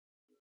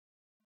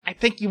 I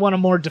think you want a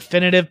more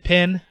definitive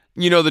pin.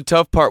 The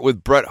tough part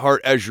with Bret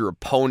Hart as your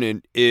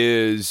opponent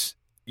is,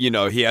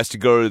 he has to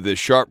go to the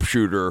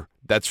sharpshooter.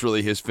 That's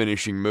really his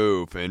finishing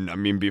move.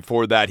 And,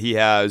 before that, he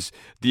has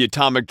the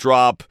atomic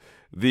drop,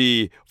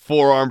 the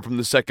forearm from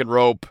the second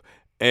rope,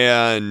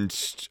 and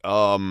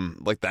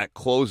that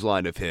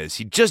clothesline of his.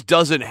 He just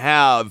doesn't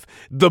have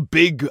the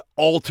big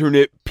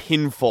alternate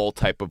pinfall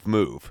type of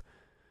move.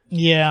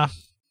 Yeah.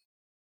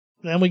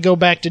 Then we go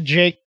back to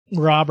Jake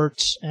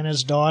Roberts and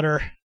his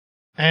daughter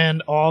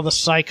and all the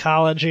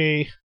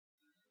psychology.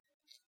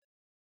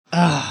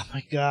 Oh,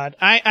 my God.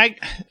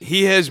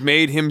 He has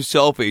made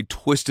himself a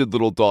twisted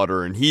little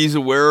daughter, and he's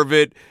aware of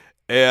it,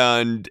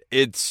 and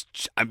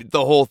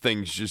the whole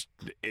thing's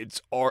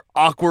it's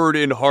awkward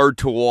and hard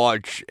to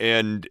watch,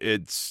 and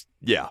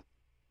yeah.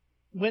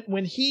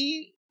 When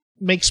he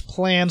makes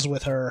plans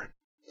with her,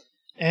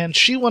 and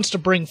she wants to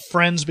bring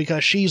friends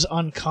because she's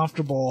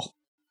uncomfortable,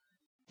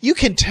 you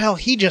can tell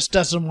he just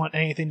doesn't want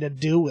anything to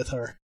do with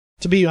her,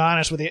 to be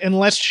honest with you,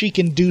 unless she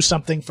can do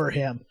something for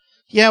him.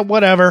 Yeah,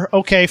 whatever.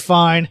 Okay,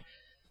 fine.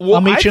 Well,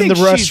 I'll meet you in the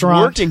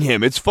restaurant. She's working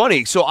him. It's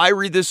funny. So I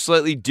read this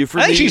slightly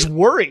differently. I think she's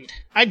worried.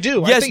 I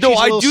do. Yes,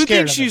 I do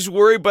think she's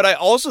worried, but I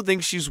also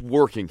think she's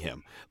working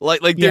him.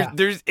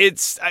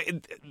 This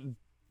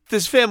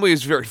family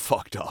is very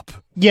fucked up.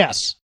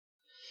 Yes.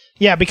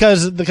 Yeah,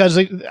 because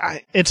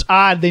it's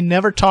odd. They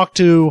never talk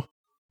to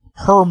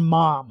her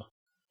mom.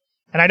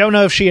 And I don't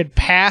know if she had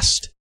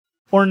passed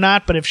or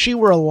not, but if she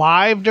were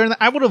alive during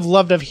that, I would have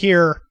loved to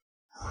hear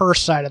her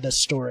side of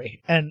this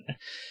story. And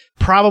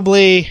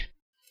probably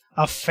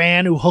a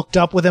fan who hooked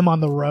up with him on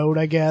the road,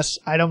 I guess.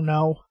 I don't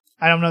know.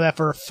 I don't know that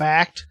for a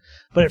fact,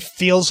 but it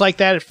feels like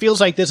that. It feels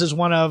like this is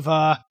one of,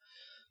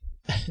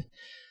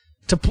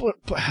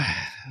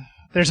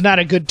 there's not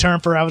a good term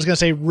for, I was going to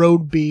say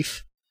road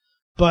beef,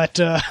 but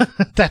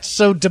that's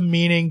so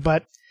demeaning,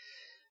 but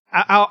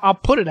I'll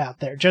put it out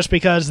there just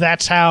because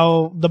that's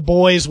how the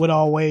boys would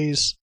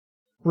always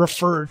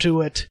refer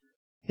to it.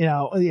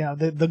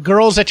 The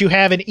girls that you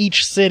have in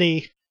each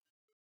city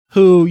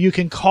who you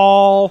can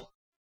call,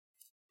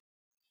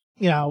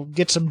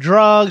 get some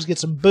drugs, get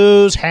some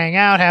booze, hang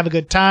out, have a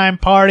good time,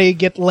 party,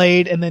 get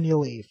laid, and then you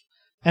leave.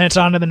 And it's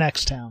on to the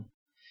next town.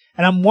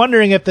 And I'm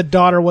wondering if the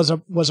daughter was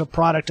a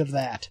product of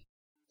that.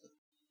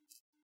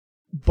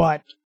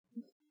 But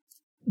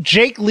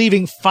Jake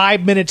leaving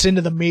 5 minutes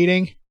into the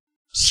meeting,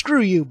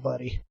 screw you,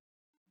 buddy.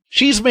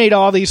 She's made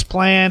all these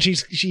plans.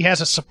 She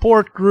has a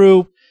support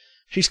group.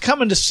 She's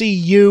coming to see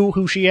you,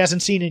 who she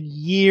hasn't seen in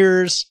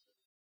years.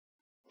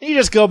 You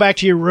just go back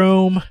to your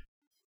room,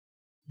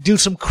 do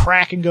some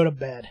crack, and go to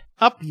bed.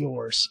 Up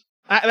yours.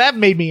 That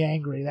made me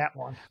angry, that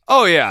one.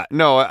 Oh, yeah.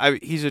 No,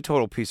 he's a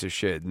total piece of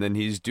shit. And then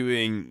he's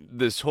doing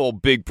this whole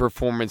big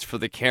performance for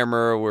the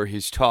camera where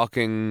he's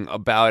talking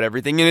about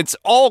everything. And it's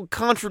all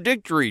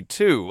contradictory,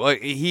 too.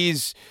 Like,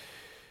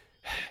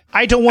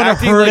 I don't want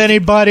to hurt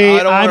anybody.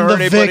 I'm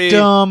the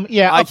victim.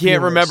 Yeah, I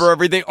can't remember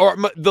everything. Or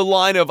the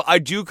line of, I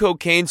do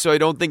cocaine so I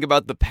don't think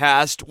about the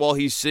past, while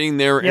he's sitting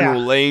there and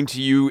relaying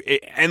to you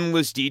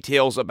endless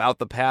details about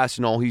the past,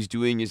 and all he's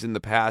doing is in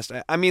the past.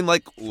 I mean,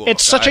 like... Look,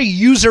 it's such a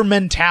user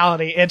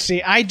mentality. It's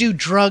I do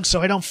drugs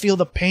so I don't feel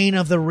the pain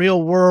of the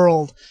real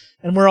world.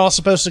 And we're all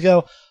supposed to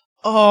go,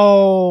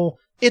 oh...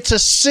 It's a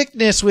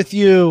sickness with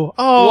you.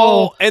 Oh.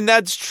 Well, and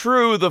that's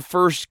true the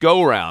first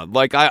go-round.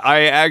 Like,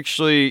 I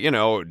actually,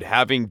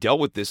 having dealt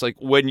with this, like,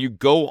 when you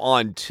go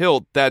on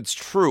tilt, that's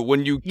true.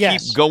 When you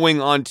keep going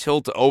on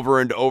tilt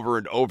over and over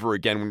and over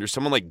again, when you're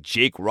someone like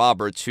Jake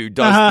Roberts who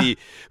does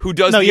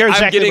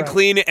I'm getting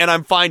clean and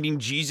I'm finding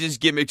Jesus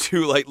gimmick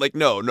too,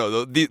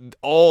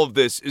 all of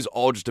this is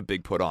all just a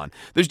big put on.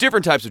 There's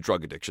different types of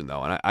drug addiction,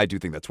 though, and I do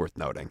think that's worth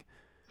noting.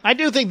 I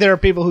do think there are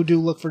people who do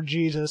look for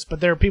Jesus, but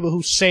there are people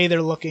who say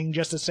they're looking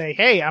just to say,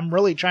 hey, I'm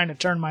really trying to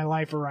turn my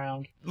life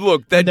around.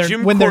 Look, that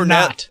Jim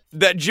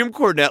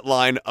Cornette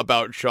line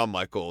about Shawn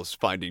Michaels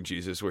finding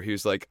Jesus, where he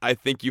was like, I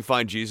think you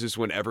find Jesus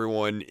when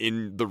everyone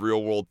in the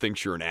real world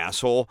thinks you're an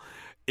asshole,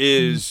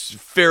 is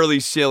fairly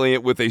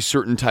salient with a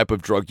certain type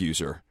of drug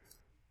user.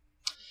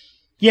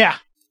 Yeah,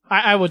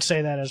 I would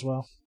say that as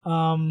well.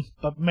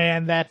 But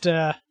man, that,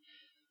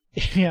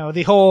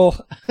 the whole...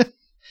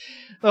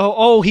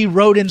 Oh, he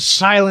rode in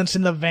silence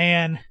in the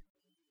van.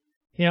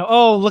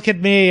 Oh, look at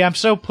me. I'm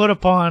so put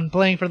upon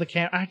playing for the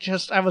camera.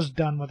 I was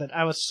done with it.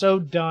 I was so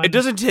done. It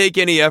doesn't take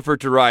any effort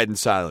to ride in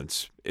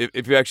silence.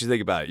 If you actually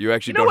think about it, you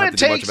actually don't have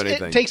to do much of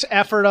anything. It takes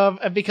effort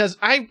because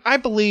I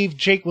believe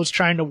Jake was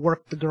trying to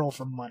work the girl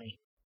for money.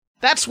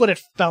 That's what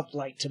it felt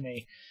like to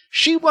me.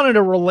 She wanted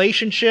a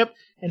relationship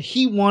and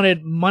he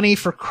wanted money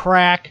for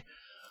crack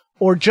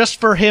or just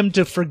for him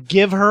to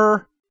forgive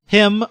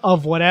him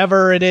of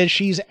whatever it is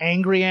she's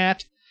angry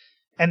at.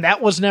 And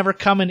that was never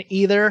coming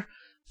either.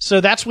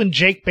 So that's when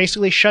Jake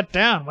basically shut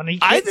down.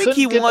 I think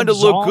he wanted to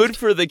look good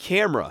for the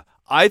camera.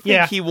 I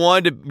think he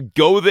wanted to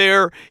go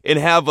there and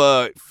have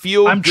a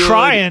feel-good,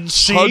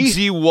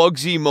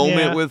 hugsy-wugsy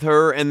moment with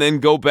her, and then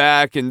go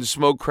back and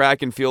smoke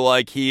crack and feel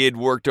like he had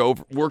worked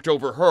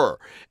over her.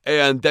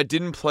 And that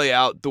didn't play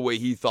out the way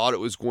he thought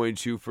it was going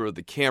to for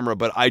the camera,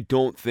 but I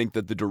don't think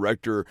that the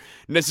director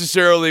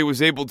necessarily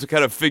was able to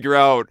kind of figure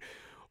out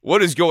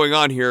what is going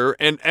on here,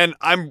 and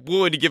I'm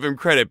willing to give him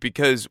credit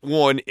because,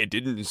 one, it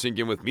didn't sink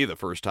in with me the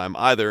first time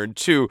either, and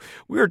two,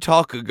 we were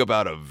talking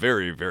about a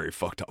very, very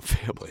fucked up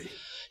family.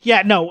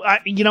 Yeah, no,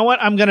 you know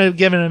what? I'm going to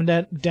give him an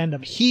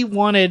addendum. He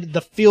wanted the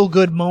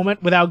feel-good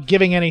moment without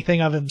giving anything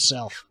of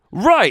himself.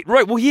 Right.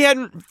 Well, he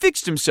hadn't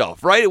fixed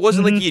himself, right? It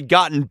wasn't like he had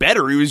gotten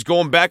better. He was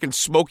going back and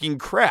smoking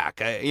crack.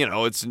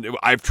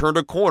 I've turned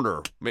a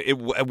corner.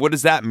 What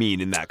does that mean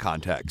in that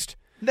context?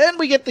 Then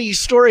we get the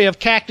story of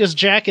Cactus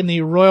Jack in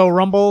the Royal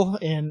Rumble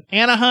in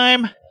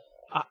Anaheim.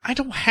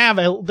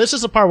 This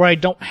is the part where I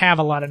don't have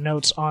a lot of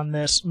notes on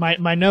this.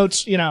 My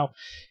notes,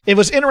 it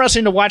was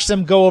interesting to watch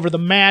them go over the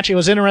match. It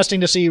was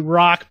interesting to see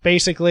Rock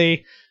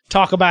basically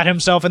talk about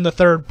himself in the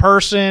third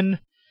person.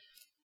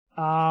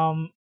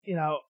 Foley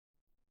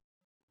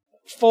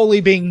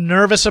being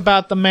nervous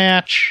about the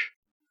match.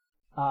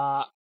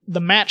 The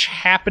match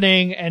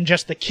happening and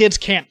just the kids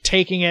can't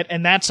taking it,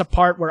 and that's a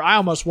part where I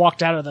almost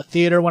walked out of the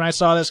theater when I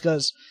saw this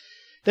because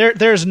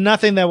there's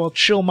nothing that will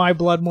chill my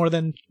blood more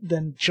than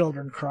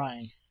children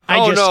crying.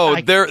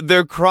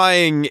 They're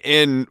crying,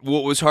 and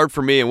what was hard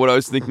for me and what I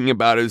was thinking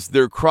about is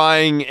they're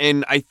crying,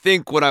 and I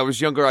think when I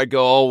was younger I'd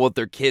go, oh, well,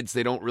 they're kids,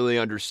 they don't really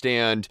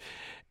understand.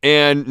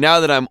 And now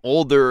that I'm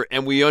older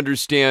and we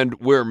understand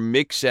where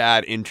Mick's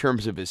at in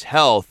terms of his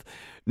health,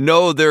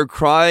 no, their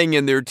crying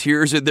and their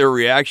tears and their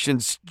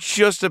reactions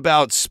just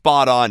about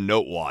spot on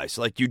note-wise.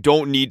 Like, you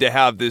don't need to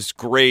have this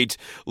great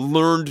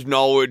learned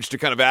knowledge to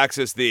kind of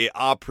access the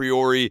a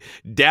priori,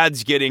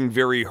 Dad's getting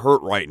very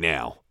hurt right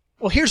now.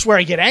 Well, here's where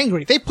I get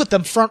angry. They put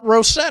them front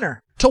row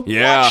center to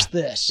watch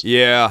this.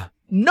 Yeah.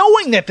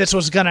 Knowing that this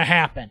was going to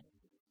happen.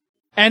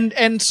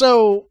 And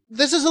so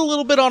this is a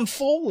little bit on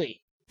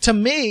Foley. To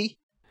me,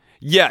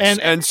 yes,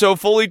 and so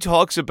Foley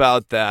talks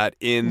about that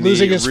in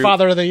losing his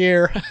Father of the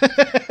Year.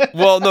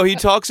 Well, no, he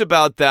talks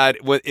about that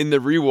in the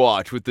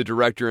rewatch with the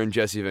director and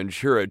Jesse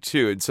Ventura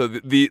too. And so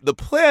the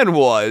plan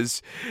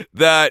was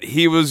that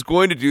he was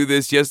going to do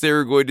this. Yes, they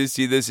were going to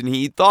see this, and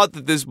he thought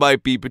that this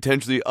might be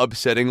potentially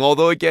upsetting.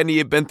 Although, again, he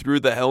had been through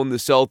the Hell in the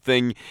Cell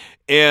thing,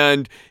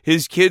 and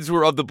his kids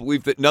were of the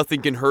belief that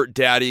nothing can hurt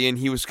Daddy, and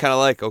he was kind of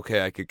like,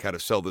 okay, I could kind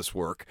of sell this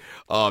work.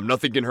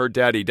 Nothing can hurt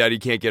Daddy. Daddy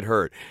can't get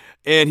hurt.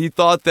 And he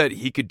thought that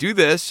he could do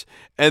this,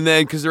 and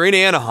then, because they're in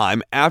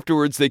Anaheim,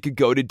 afterwards they could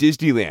go to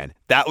Disneyland.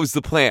 That was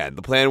the plan.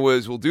 The plan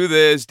was, we'll do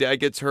this, Dad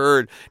gets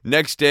hurt,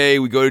 next day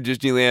we go to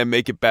Disneyland,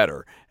 make it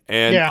better.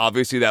 And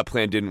obviously that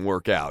plan didn't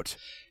work out.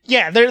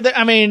 Yeah,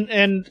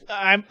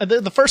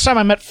 the first time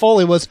I met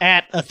Foley was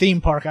at a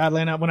theme park,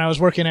 oddly enough, when I was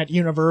working at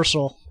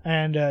Universal,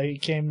 and he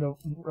came to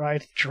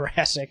ride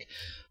Jurassic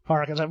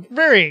Park. He's a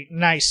very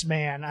nice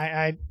man.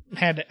 I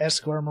had to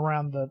escort him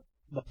around the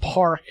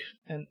park,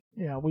 and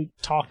we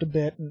talked a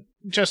bit, and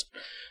just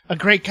a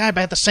great guy.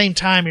 But at the same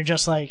time, you're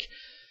just like,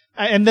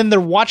 and then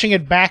they're watching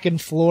it back in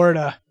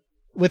Florida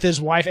with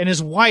his wife, and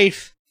his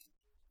wife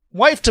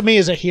to me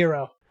is a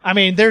hero. I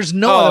mean, there's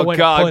no other way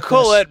to put this.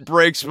 Colette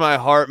breaks my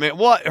heart, man.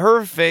 What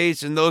her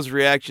face and those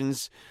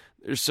reactions,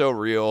 they're so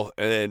real,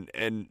 and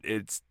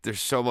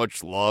there's so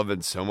much love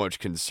and so much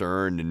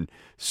concern and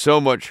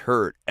so much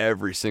hurt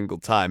every single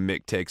time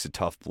Mick takes a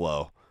tough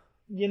blow.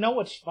 You know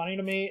what's funny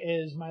to me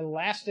is my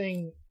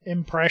lasting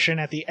impression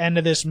at the end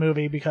of this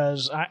movie,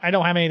 because I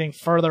don't have anything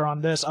further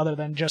on this other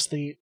than just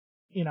the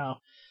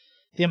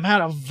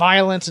amount of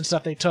violence and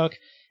stuff they took.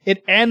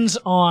 It ends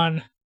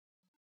on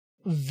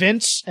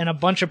Vince and a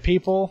bunch of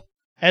people,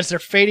 as they're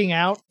fading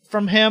out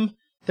from him,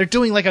 they're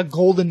doing like a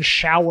golden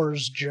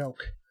showers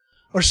joke.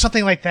 Or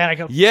something like that. I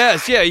go,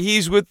 yes, yeah,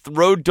 he's with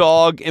Road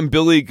Dogg and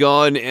Billy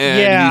Gunn,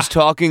 and he's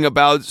talking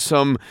about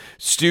some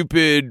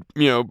stupid,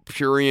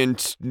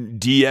 prurient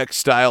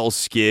DX-style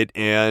skit,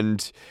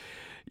 and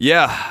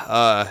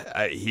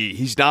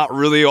he's not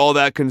really all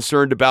that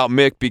concerned about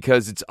Mick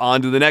because it's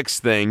on to the next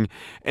thing.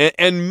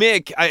 And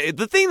Mick,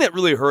 the thing that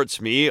really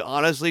hurts me,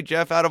 honestly,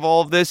 Jeff, out of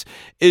all of this,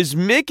 is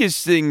Mick is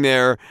sitting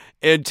there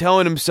and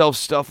telling himself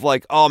stuff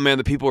like, oh man,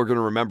 the people are going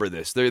to remember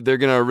this. They're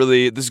going to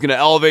really, this is going to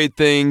elevate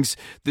things.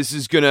 This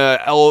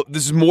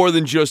is more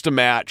than just a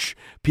match.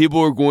 People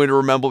are going to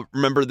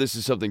remember this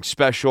is something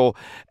special.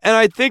 And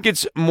I think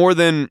it's more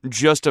than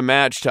just a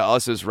match to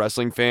us as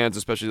wrestling fans,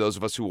 especially those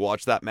of us who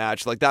watch that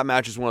match. Like, that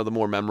match is one of the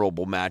more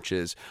memorable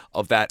matches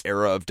of that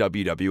era of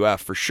WWF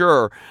for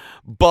sure.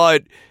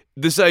 But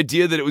this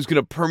idea that it was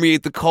going to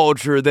permeate the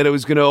culture, that it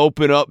was going to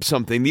open up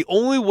something, the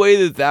only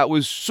way that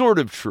was sort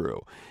of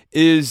true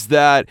is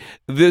that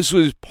this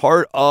was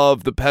part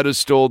of the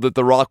pedestal that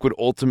The Rock would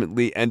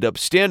ultimately end up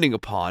standing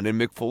upon, and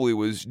Mick Foley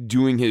was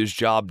doing his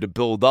job to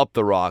build up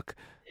The Rock.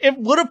 It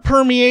would have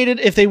permeated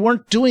if they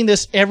weren't doing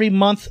this every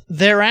month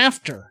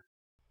thereafter.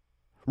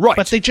 Right.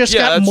 But they just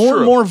got more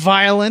and more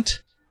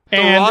violent.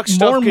 And Rock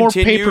more and more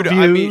continued.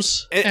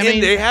 pay-per-views.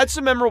 And they had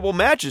some memorable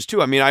matches,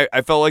 too. I mean,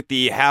 I felt like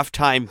the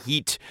halftime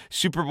Heat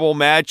Super Bowl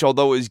match,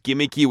 although it was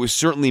gimmicky, was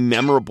certainly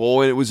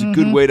memorable, and it was a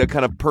good way to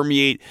kind of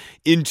permeate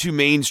into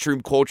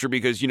mainstream culture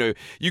because, you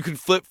could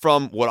flip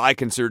from what I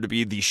consider to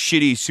be the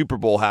shitty Super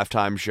Bowl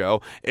halftime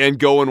show and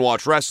go and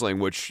watch wrestling,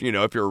 which,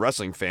 if you're a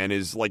wrestling fan,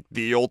 is like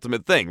the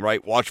ultimate thing,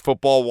 right? Watch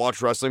football,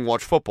 watch wrestling,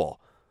 watch football.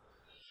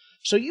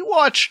 So you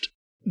watched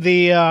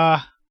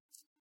the...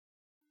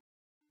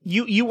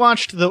 You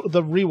watched the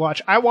rewatch.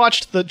 I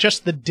watched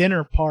just the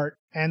dinner part,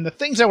 and the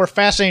things that were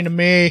fascinating to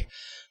me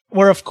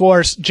were, of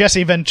course,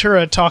 Jesse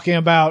Ventura talking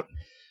about,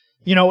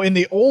 in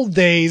the old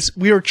days,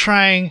 we were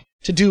trying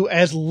to do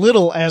as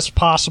little as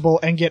possible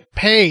and get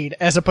paid,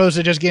 as opposed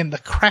to just getting the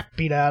crap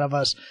beat out of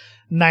us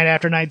night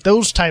after night.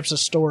 Those types of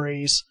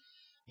stories,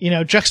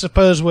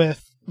 juxtaposed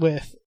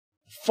with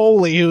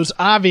Foley, who's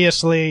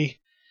obviously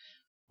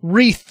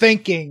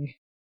rethinking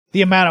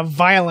the amount of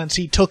violence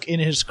he took in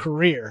his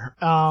career.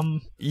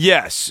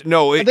 Yes.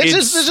 No,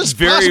 this is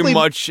very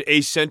much a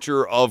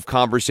center of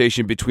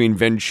conversation between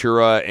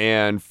Ventura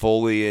and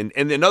Foley. And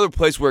another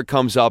place where it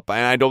comes up,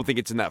 and I don't think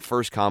it's in that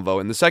first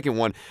convo, in the second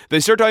one, they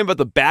start talking about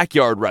the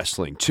backyard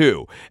wrestling,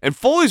 too. And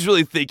Foley's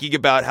really thinking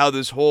about how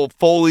this whole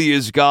Foley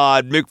is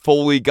God, Mick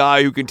Foley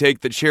guy who can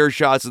take the chair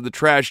shots of the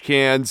trash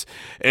cans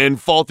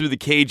and fall through the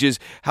cages,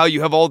 how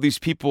you have all these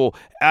people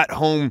at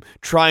home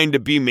trying to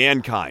be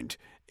Mankind.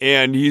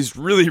 And he's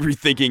really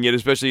rethinking it,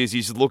 especially as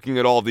he's looking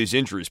at all of these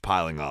injuries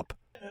piling up.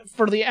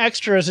 For the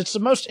extras, it's the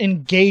most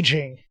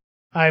engaging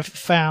I've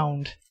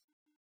found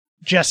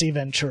Jesse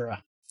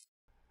Ventura.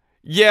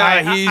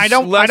 Yeah, he's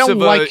less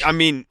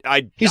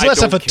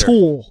of a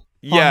tool.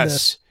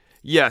 Yes,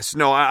 Yes,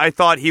 no, I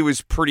thought he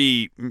was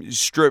pretty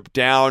stripped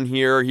down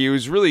here. He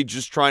was really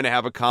just trying to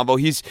have a combo.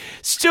 He's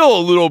still a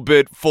little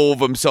bit full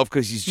of himself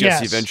because he's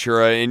Jesse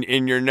Ventura,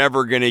 and you're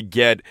never going to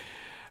get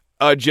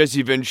a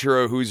Jesse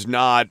Ventura who's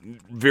not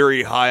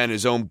very high on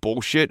his own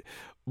bullshit.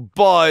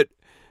 But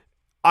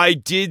I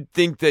did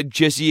think that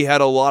Jesse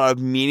had a lot of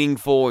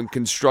meaningful and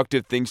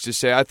constructive things to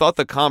say. I thought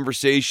the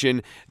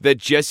conversation that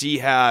Jesse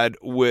had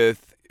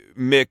with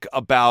Mick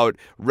about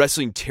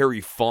wrestling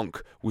Terry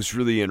Funk was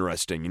really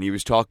interesting, and he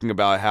was talking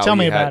about how Tell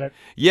me about it.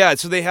 Yeah,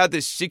 so they had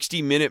this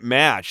 60-minute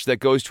match that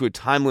goes to a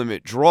time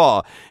limit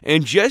draw,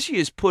 and Jesse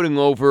is putting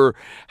over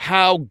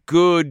how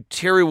good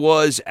Terry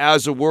was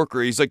as a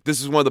worker. He's like,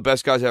 this is one of the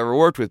best guys I ever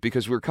worked with,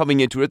 because we were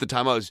coming into it at the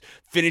time I was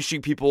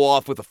finishing people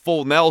off with a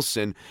full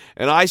Nelson,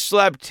 and I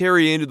slapped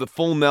Terry into the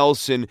full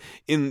Nelson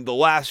in the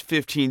last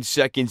 15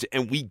 seconds,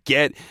 and we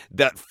get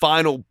that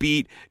final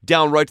beat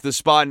down right to the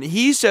spot. And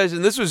he says,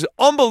 and this was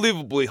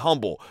unbelievably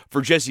humble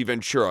for Jesse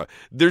Ventura,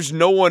 there's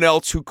no one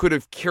else who could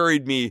have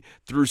carried me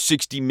through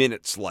 60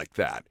 minutes like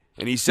that.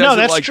 And he says, no, it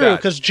that's like true, that.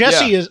 because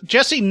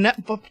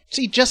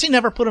Jesse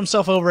never put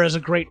himself over as a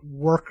great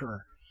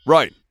worker.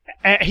 Right.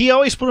 He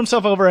always put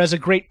himself over as a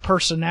great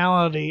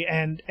personality,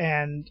 and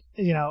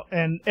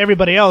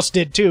everybody else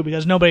did too,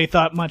 because nobody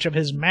thought much of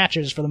his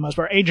matches for the most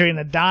part. Adrian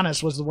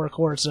Adonis was the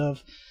workhorse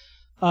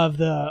of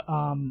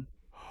the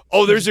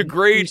there's a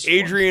great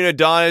Adrian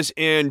Adonis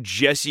and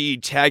Jesse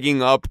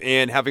tagging up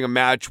and having a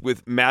match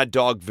with Mad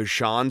Dog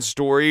Vachon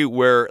story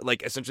where,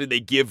 like, essentially they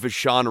give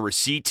Vachon a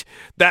receipt.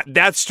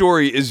 That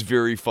story is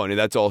very funny.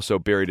 That's also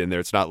buried in there.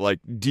 It's not, like,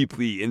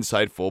 deeply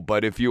insightful,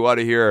 but if you want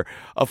to hear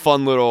a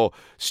fun little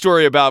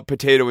story about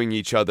potatoing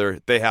each other,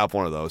 they have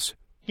one of those.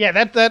 Yeah,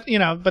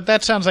 but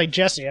that sounds like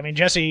Jesse. I mean,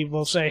 Jesse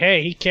will say,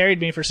 hey, he carried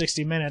me for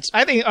 60 minutes.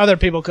 I think other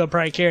people could have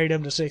probably carried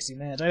him to 60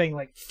 minutes. I think,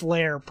 like,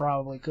 Flair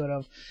probably could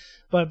have.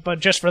 But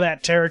just for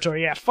that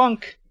territory, yeah,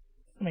 Funk,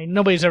 I mean,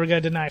 nobody's ever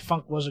going to deny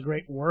Funk was a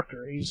great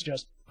worker. He's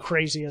just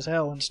crazy as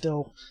hell and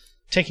still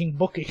taking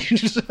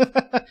bookings.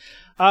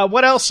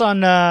 What else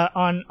on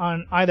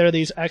either of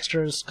these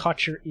extras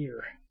caught your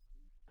ear?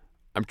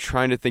 I'm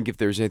trying to think if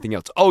there's anything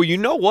else. Oh, you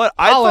know what?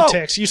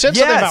 Politics. You said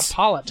something about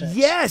politics.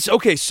 Yes.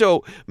 Okay,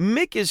 so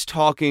Mick is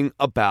talking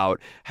about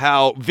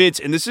how Vince,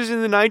 and this is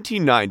in the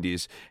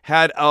 1990s,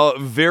 had a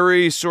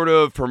very sort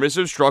of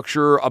permissive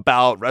structure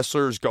about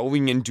wrestlers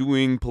going and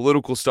doing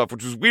political stuff,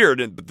 which was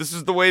weird, but this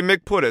is the way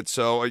Mick put it.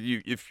 So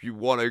if you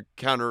want to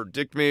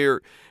contradict me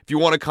or if you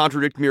want to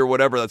contradict me or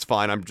whatever, that's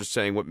fine. I'm just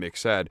saying what Mick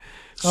said.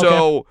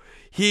 So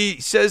he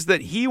says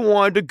that he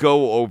wanted to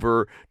go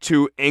over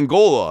to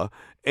Angola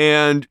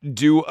and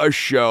do a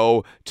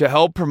show to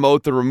help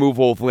promote the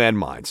removal of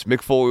landmines.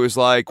 Mick Foley was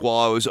like, while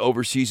I was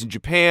overseas in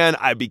Japan,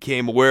 I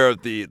became aware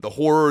of the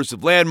horrors of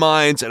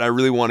landmines, and I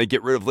really want to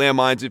get rid of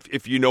landmines.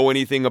 If you know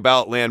anything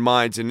about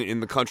landmines in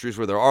the countries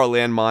where there are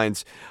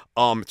landmines,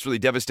 it's really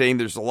devastating.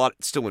 There's a lot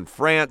still in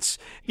France.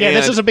 Yeah,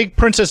 this is a big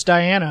Princess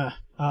Diana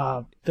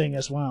thing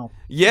as well.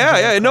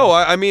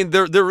 I mean,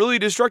 they're really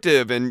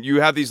destructive, and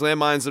you have these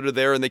landmines that are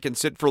there, and they can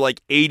sit for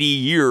like 80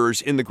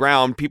 years in the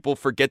ground. People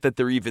forget that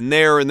they're even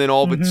there, and then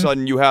all of a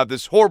sudden you have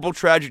this horrible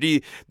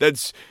tragedy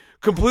that's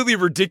completely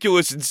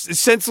ridiculous and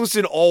senseless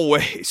in all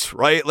ways,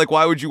 right? Like,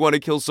 why would you want to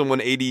kill someone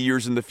 80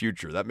 years in the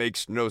future? That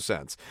makes no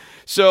sense.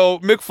 So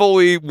Mick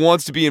Foley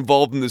wants to be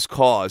involved in this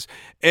cause,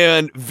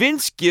 and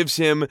Vince gives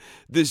him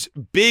this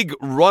big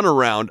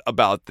runaround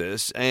about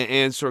this,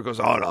 and sort of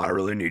goes, oh, no, I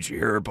really need you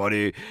here,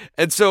 buddy.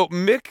 And so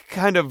Mick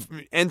kind of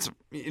ends up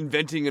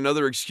inventing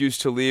another excuse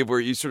to leave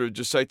where he sort of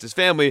just cites his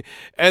family,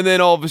 and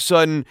then all of a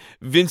sudden,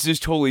 Vince is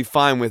totally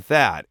fine with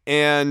that.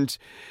 And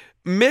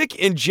Mick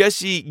and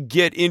Jesse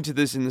get into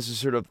this, and this is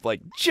sort of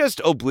like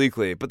just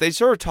obliquely, but they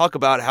sort of talk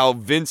about how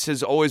Vince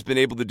has always been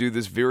able to do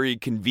this very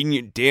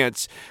convenient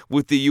dance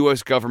with the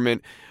U.S.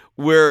 government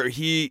where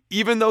he,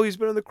 even though he's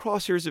been in the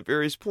crosshairs at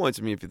various points,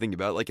 I mean, if you think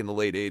about it, like in the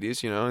late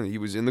 80s, he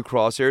was in the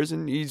crosshairs,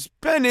 and he's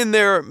been in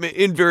there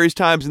in various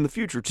times in the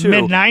future, too.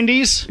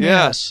 Mid-90s?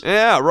 Yes.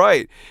 Yeah,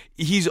 right.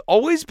 He's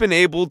always been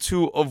able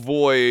to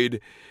avoid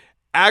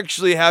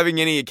actually having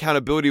any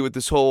accountability with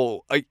this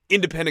whole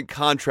independent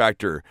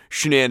contractor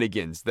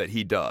shenanigans that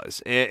he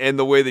does and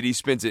the way that he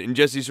spins it. And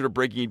Jesse's sort of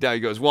breaking it down. He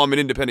goes, well, I'm an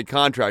independent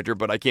contractor,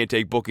 but I can't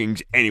take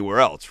bookings anywhere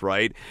else,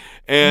 right?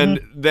 And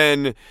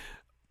then,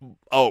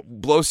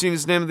 Blaustein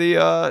is the name of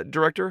the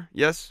director?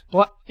 Yes?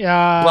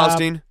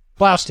 Blaustein?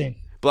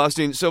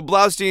 Blaustein. So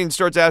Blaustein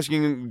starts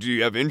asking, do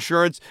you have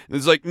insurance? And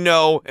it's like,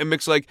 no. And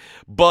Mick's like,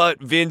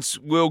 but Vince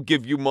will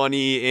give you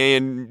money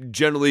and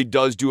generally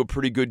does do a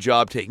pretty good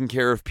job taking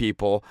care of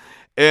people.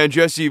 And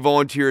Jesse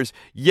volunteers,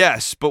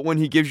 yes, but when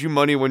he gives you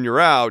money when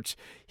you're out,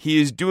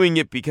 he is doing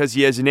it because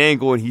he has an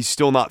angle and he's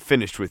still not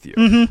finished with you.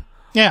 Mm-hmm.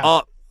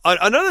 Yeah.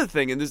 Another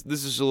thing, and this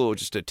is a little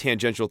just a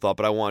tangential thought,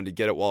 but I wanted to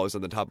get it while it was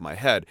on the top of my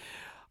head.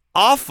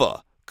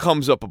 Afa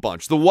comes up a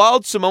bunch. The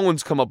Wild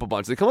Samoans come up a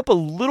bunch. They come up a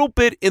little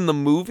bit in the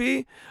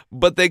movie,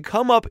 but they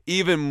come up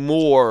even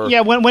more.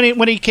 Yeah, when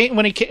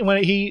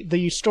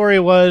the story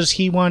was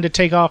he wanted to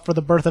take off for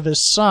the birth of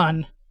his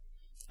son,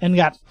 and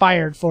got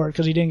fired for it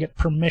because he didn't get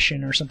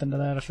permission or something to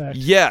that effect.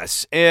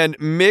 Yes, and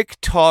Mick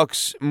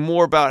talks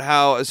more about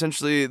how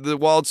essentially the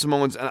Wild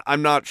Samoans, and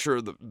I'm not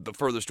sure the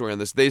further story on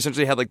this, they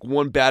essentially had like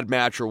one bad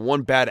match or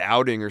one bad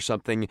outing or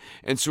something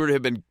and sort of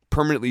have been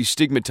permanently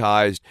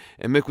stigmatized.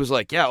 And Mick was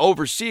like, yeah,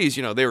 overseas,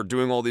 they were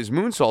doing all these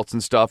moonsaults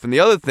and stuff. And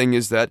the other thing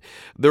is that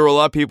there were a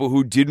lot of people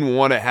who didn't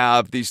want to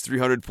have these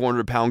 300,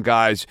 400-pound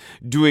guys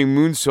doing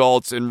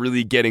moonsaults and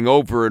really getting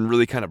over and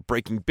really kind of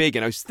breaking big.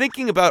 And I was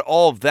thinking about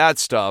all of that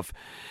stuff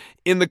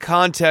in the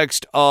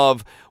context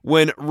of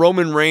when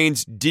Roman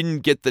Reigns didn't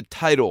get the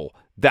title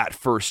that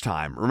first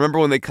time. Remember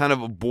when they kind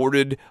of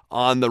aborted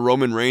on the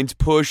Roman Reigns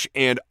push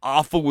and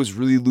Alpha was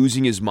really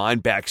losing his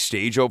mind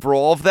backstage over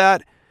all of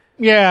that?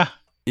 Yeah.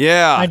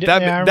 Yeah,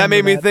 that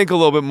made me think a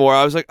little bit more.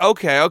 I was like,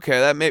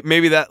 okay,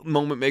 maybe that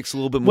moment makes a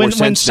little bit more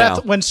sense now.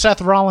 When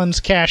Seth Rollins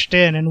cashed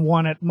in and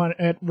won at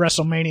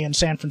WrestleMania in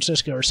San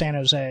Francisco or San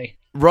Jose.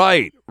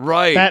 Right.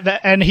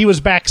 And he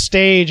was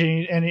backstage,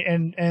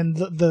 and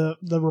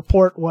the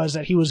report was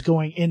that he was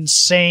going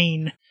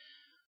insane,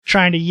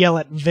 trying to yell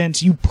at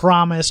Vince, "You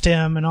promised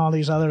him," and all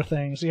these other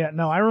things. Yeah,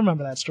 no, I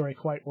remember that story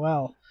quite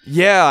well.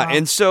 Yeah,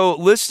 and so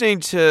listening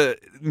to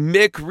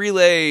Mick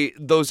relay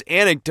those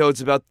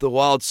anecdotes about the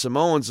Wild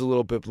Samoans a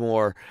little bit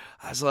more,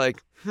 I was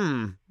like,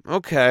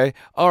 okay,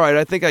 all right,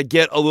 I think I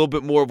get a little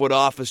bit more of what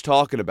Off is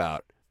talking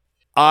about.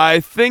 I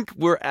think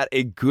we're at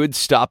a good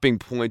stopping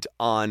point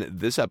on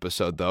this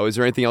episode, though. Is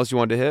there anything else you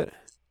wanted to hit?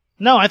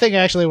 No, I think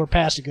actually we're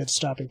past a good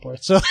stopping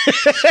point. So,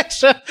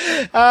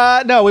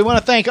 no, we want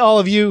to thank all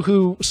of you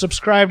who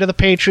subscribe to the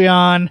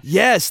Patreon.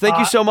 Yes, thank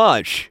you so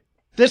much.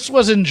 This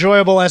was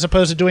enjoyable as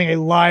opposed to doing a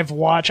live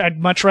watch. I'd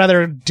much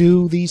rather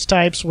do these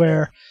types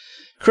where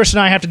Chris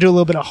and I have to do a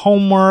little bit of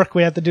homework.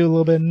 We have to do a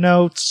little bit of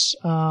notes.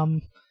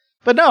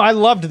 But no, I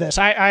loved this.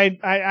 I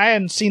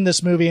hadn't seen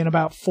this movie in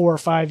about 4 or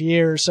 5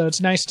 years, so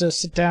it's nice to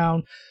sit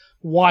down,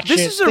 watch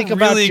this it, is a think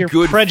really about your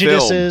good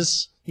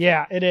prejudices. Film.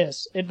 Yeah, it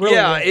is. It really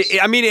is.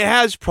 I mean, it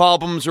has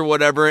problems or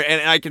whatever,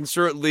 and I can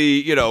certainly,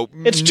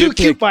 it's too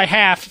cute by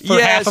half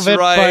for half of it,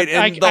 right. but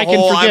and I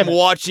can forgive I'm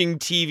watching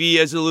TV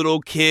as a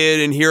little kid,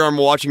 and here I'm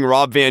watching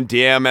Rob Van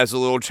Dam as a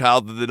little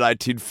child of the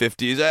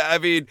 1950s. I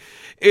mean,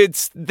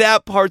 it's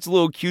that part's a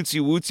little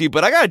cutesy-wootsy,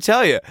 but I gotta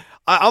tell you,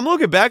 I'm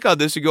looking back on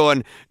this and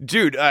going,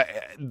 dude,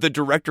 the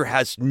director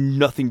has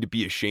nothing to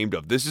be ashamed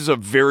of. This is a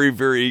very,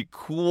 very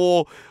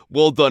cool,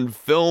 well-done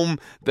film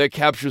that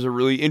captures a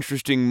really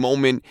interesting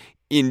moment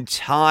in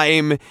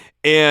time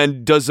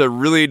and does a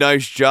really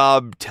nice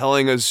job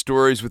telling us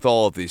stories with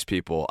all of these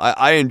people.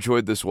 I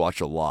enjoyed this watch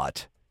a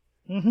lot.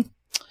 Mm-hmm.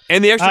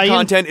 And the extra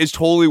content is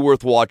totally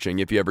worth watching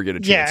if you ever get a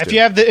chance.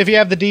 Yeah, if you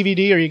have the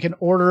DVD or you can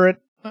order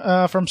it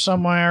from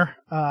somewhere,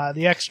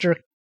 the extra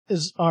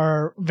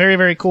are very,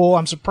 very cool.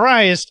 I'm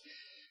surprised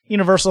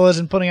Universal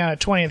isn't putting out a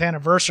 20th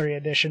anniversary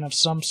edition of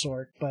some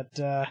sort, but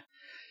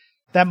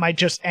that might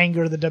just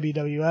anger the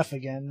WWF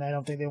again. I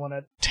don't think they want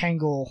to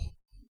tangle.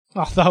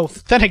 Although,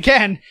 then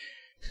again,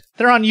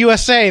 they're on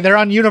USA. They're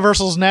on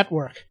Universal's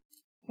network.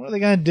 What are they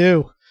going to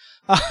do?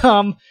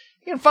 You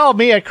can follow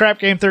me at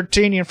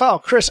CrapGame13. You can follow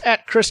Chris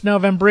at Chris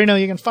Novembrino.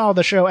 You can follow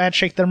the show at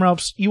Shake Them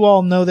Ropes. You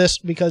all know this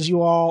because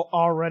you all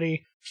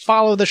already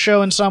follow the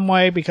show in some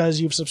way because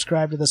you've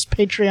subscribed to this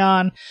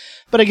Patreon.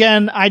 But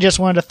again, I just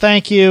wanted to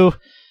thank you.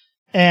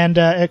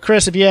 And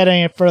Chris, if you had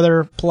any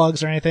further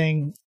plugs or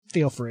anything,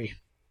 feel free.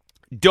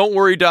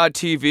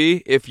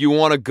 Don'tWorry.tv. If you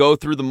want to go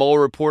through the Mueller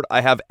Report,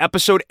 I have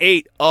episode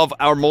 8 of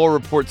our Mueller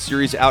Report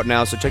series out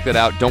now, so check that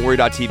out.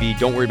 Don'tWorry.tv.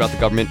 Don't Worry About the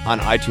Government on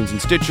iTunes and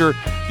Stitcher.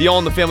 The All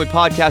in the Family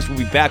Podcast will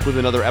be back with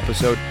another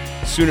episode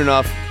soon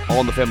enough.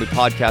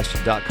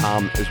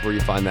 AllInTheFamilyPodcast.com is where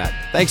you find that.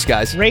 Thanks,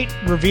 guys. Rate,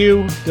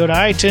 review, go to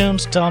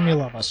iTunes, tell them you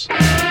love us.